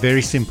keep it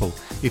very simple.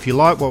 If you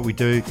like what we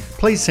do,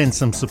 please send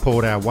some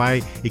support our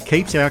way. It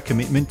keeps our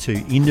commitment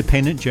to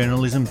independent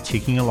journalism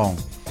ticking along.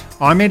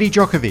 I'm Eddie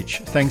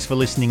Djokovic. Thanks for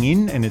listening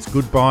in, and it's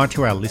goodbye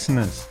to our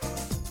listeners.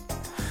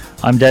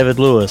 I'm David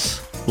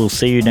Lewis. We'll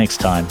see you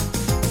next time.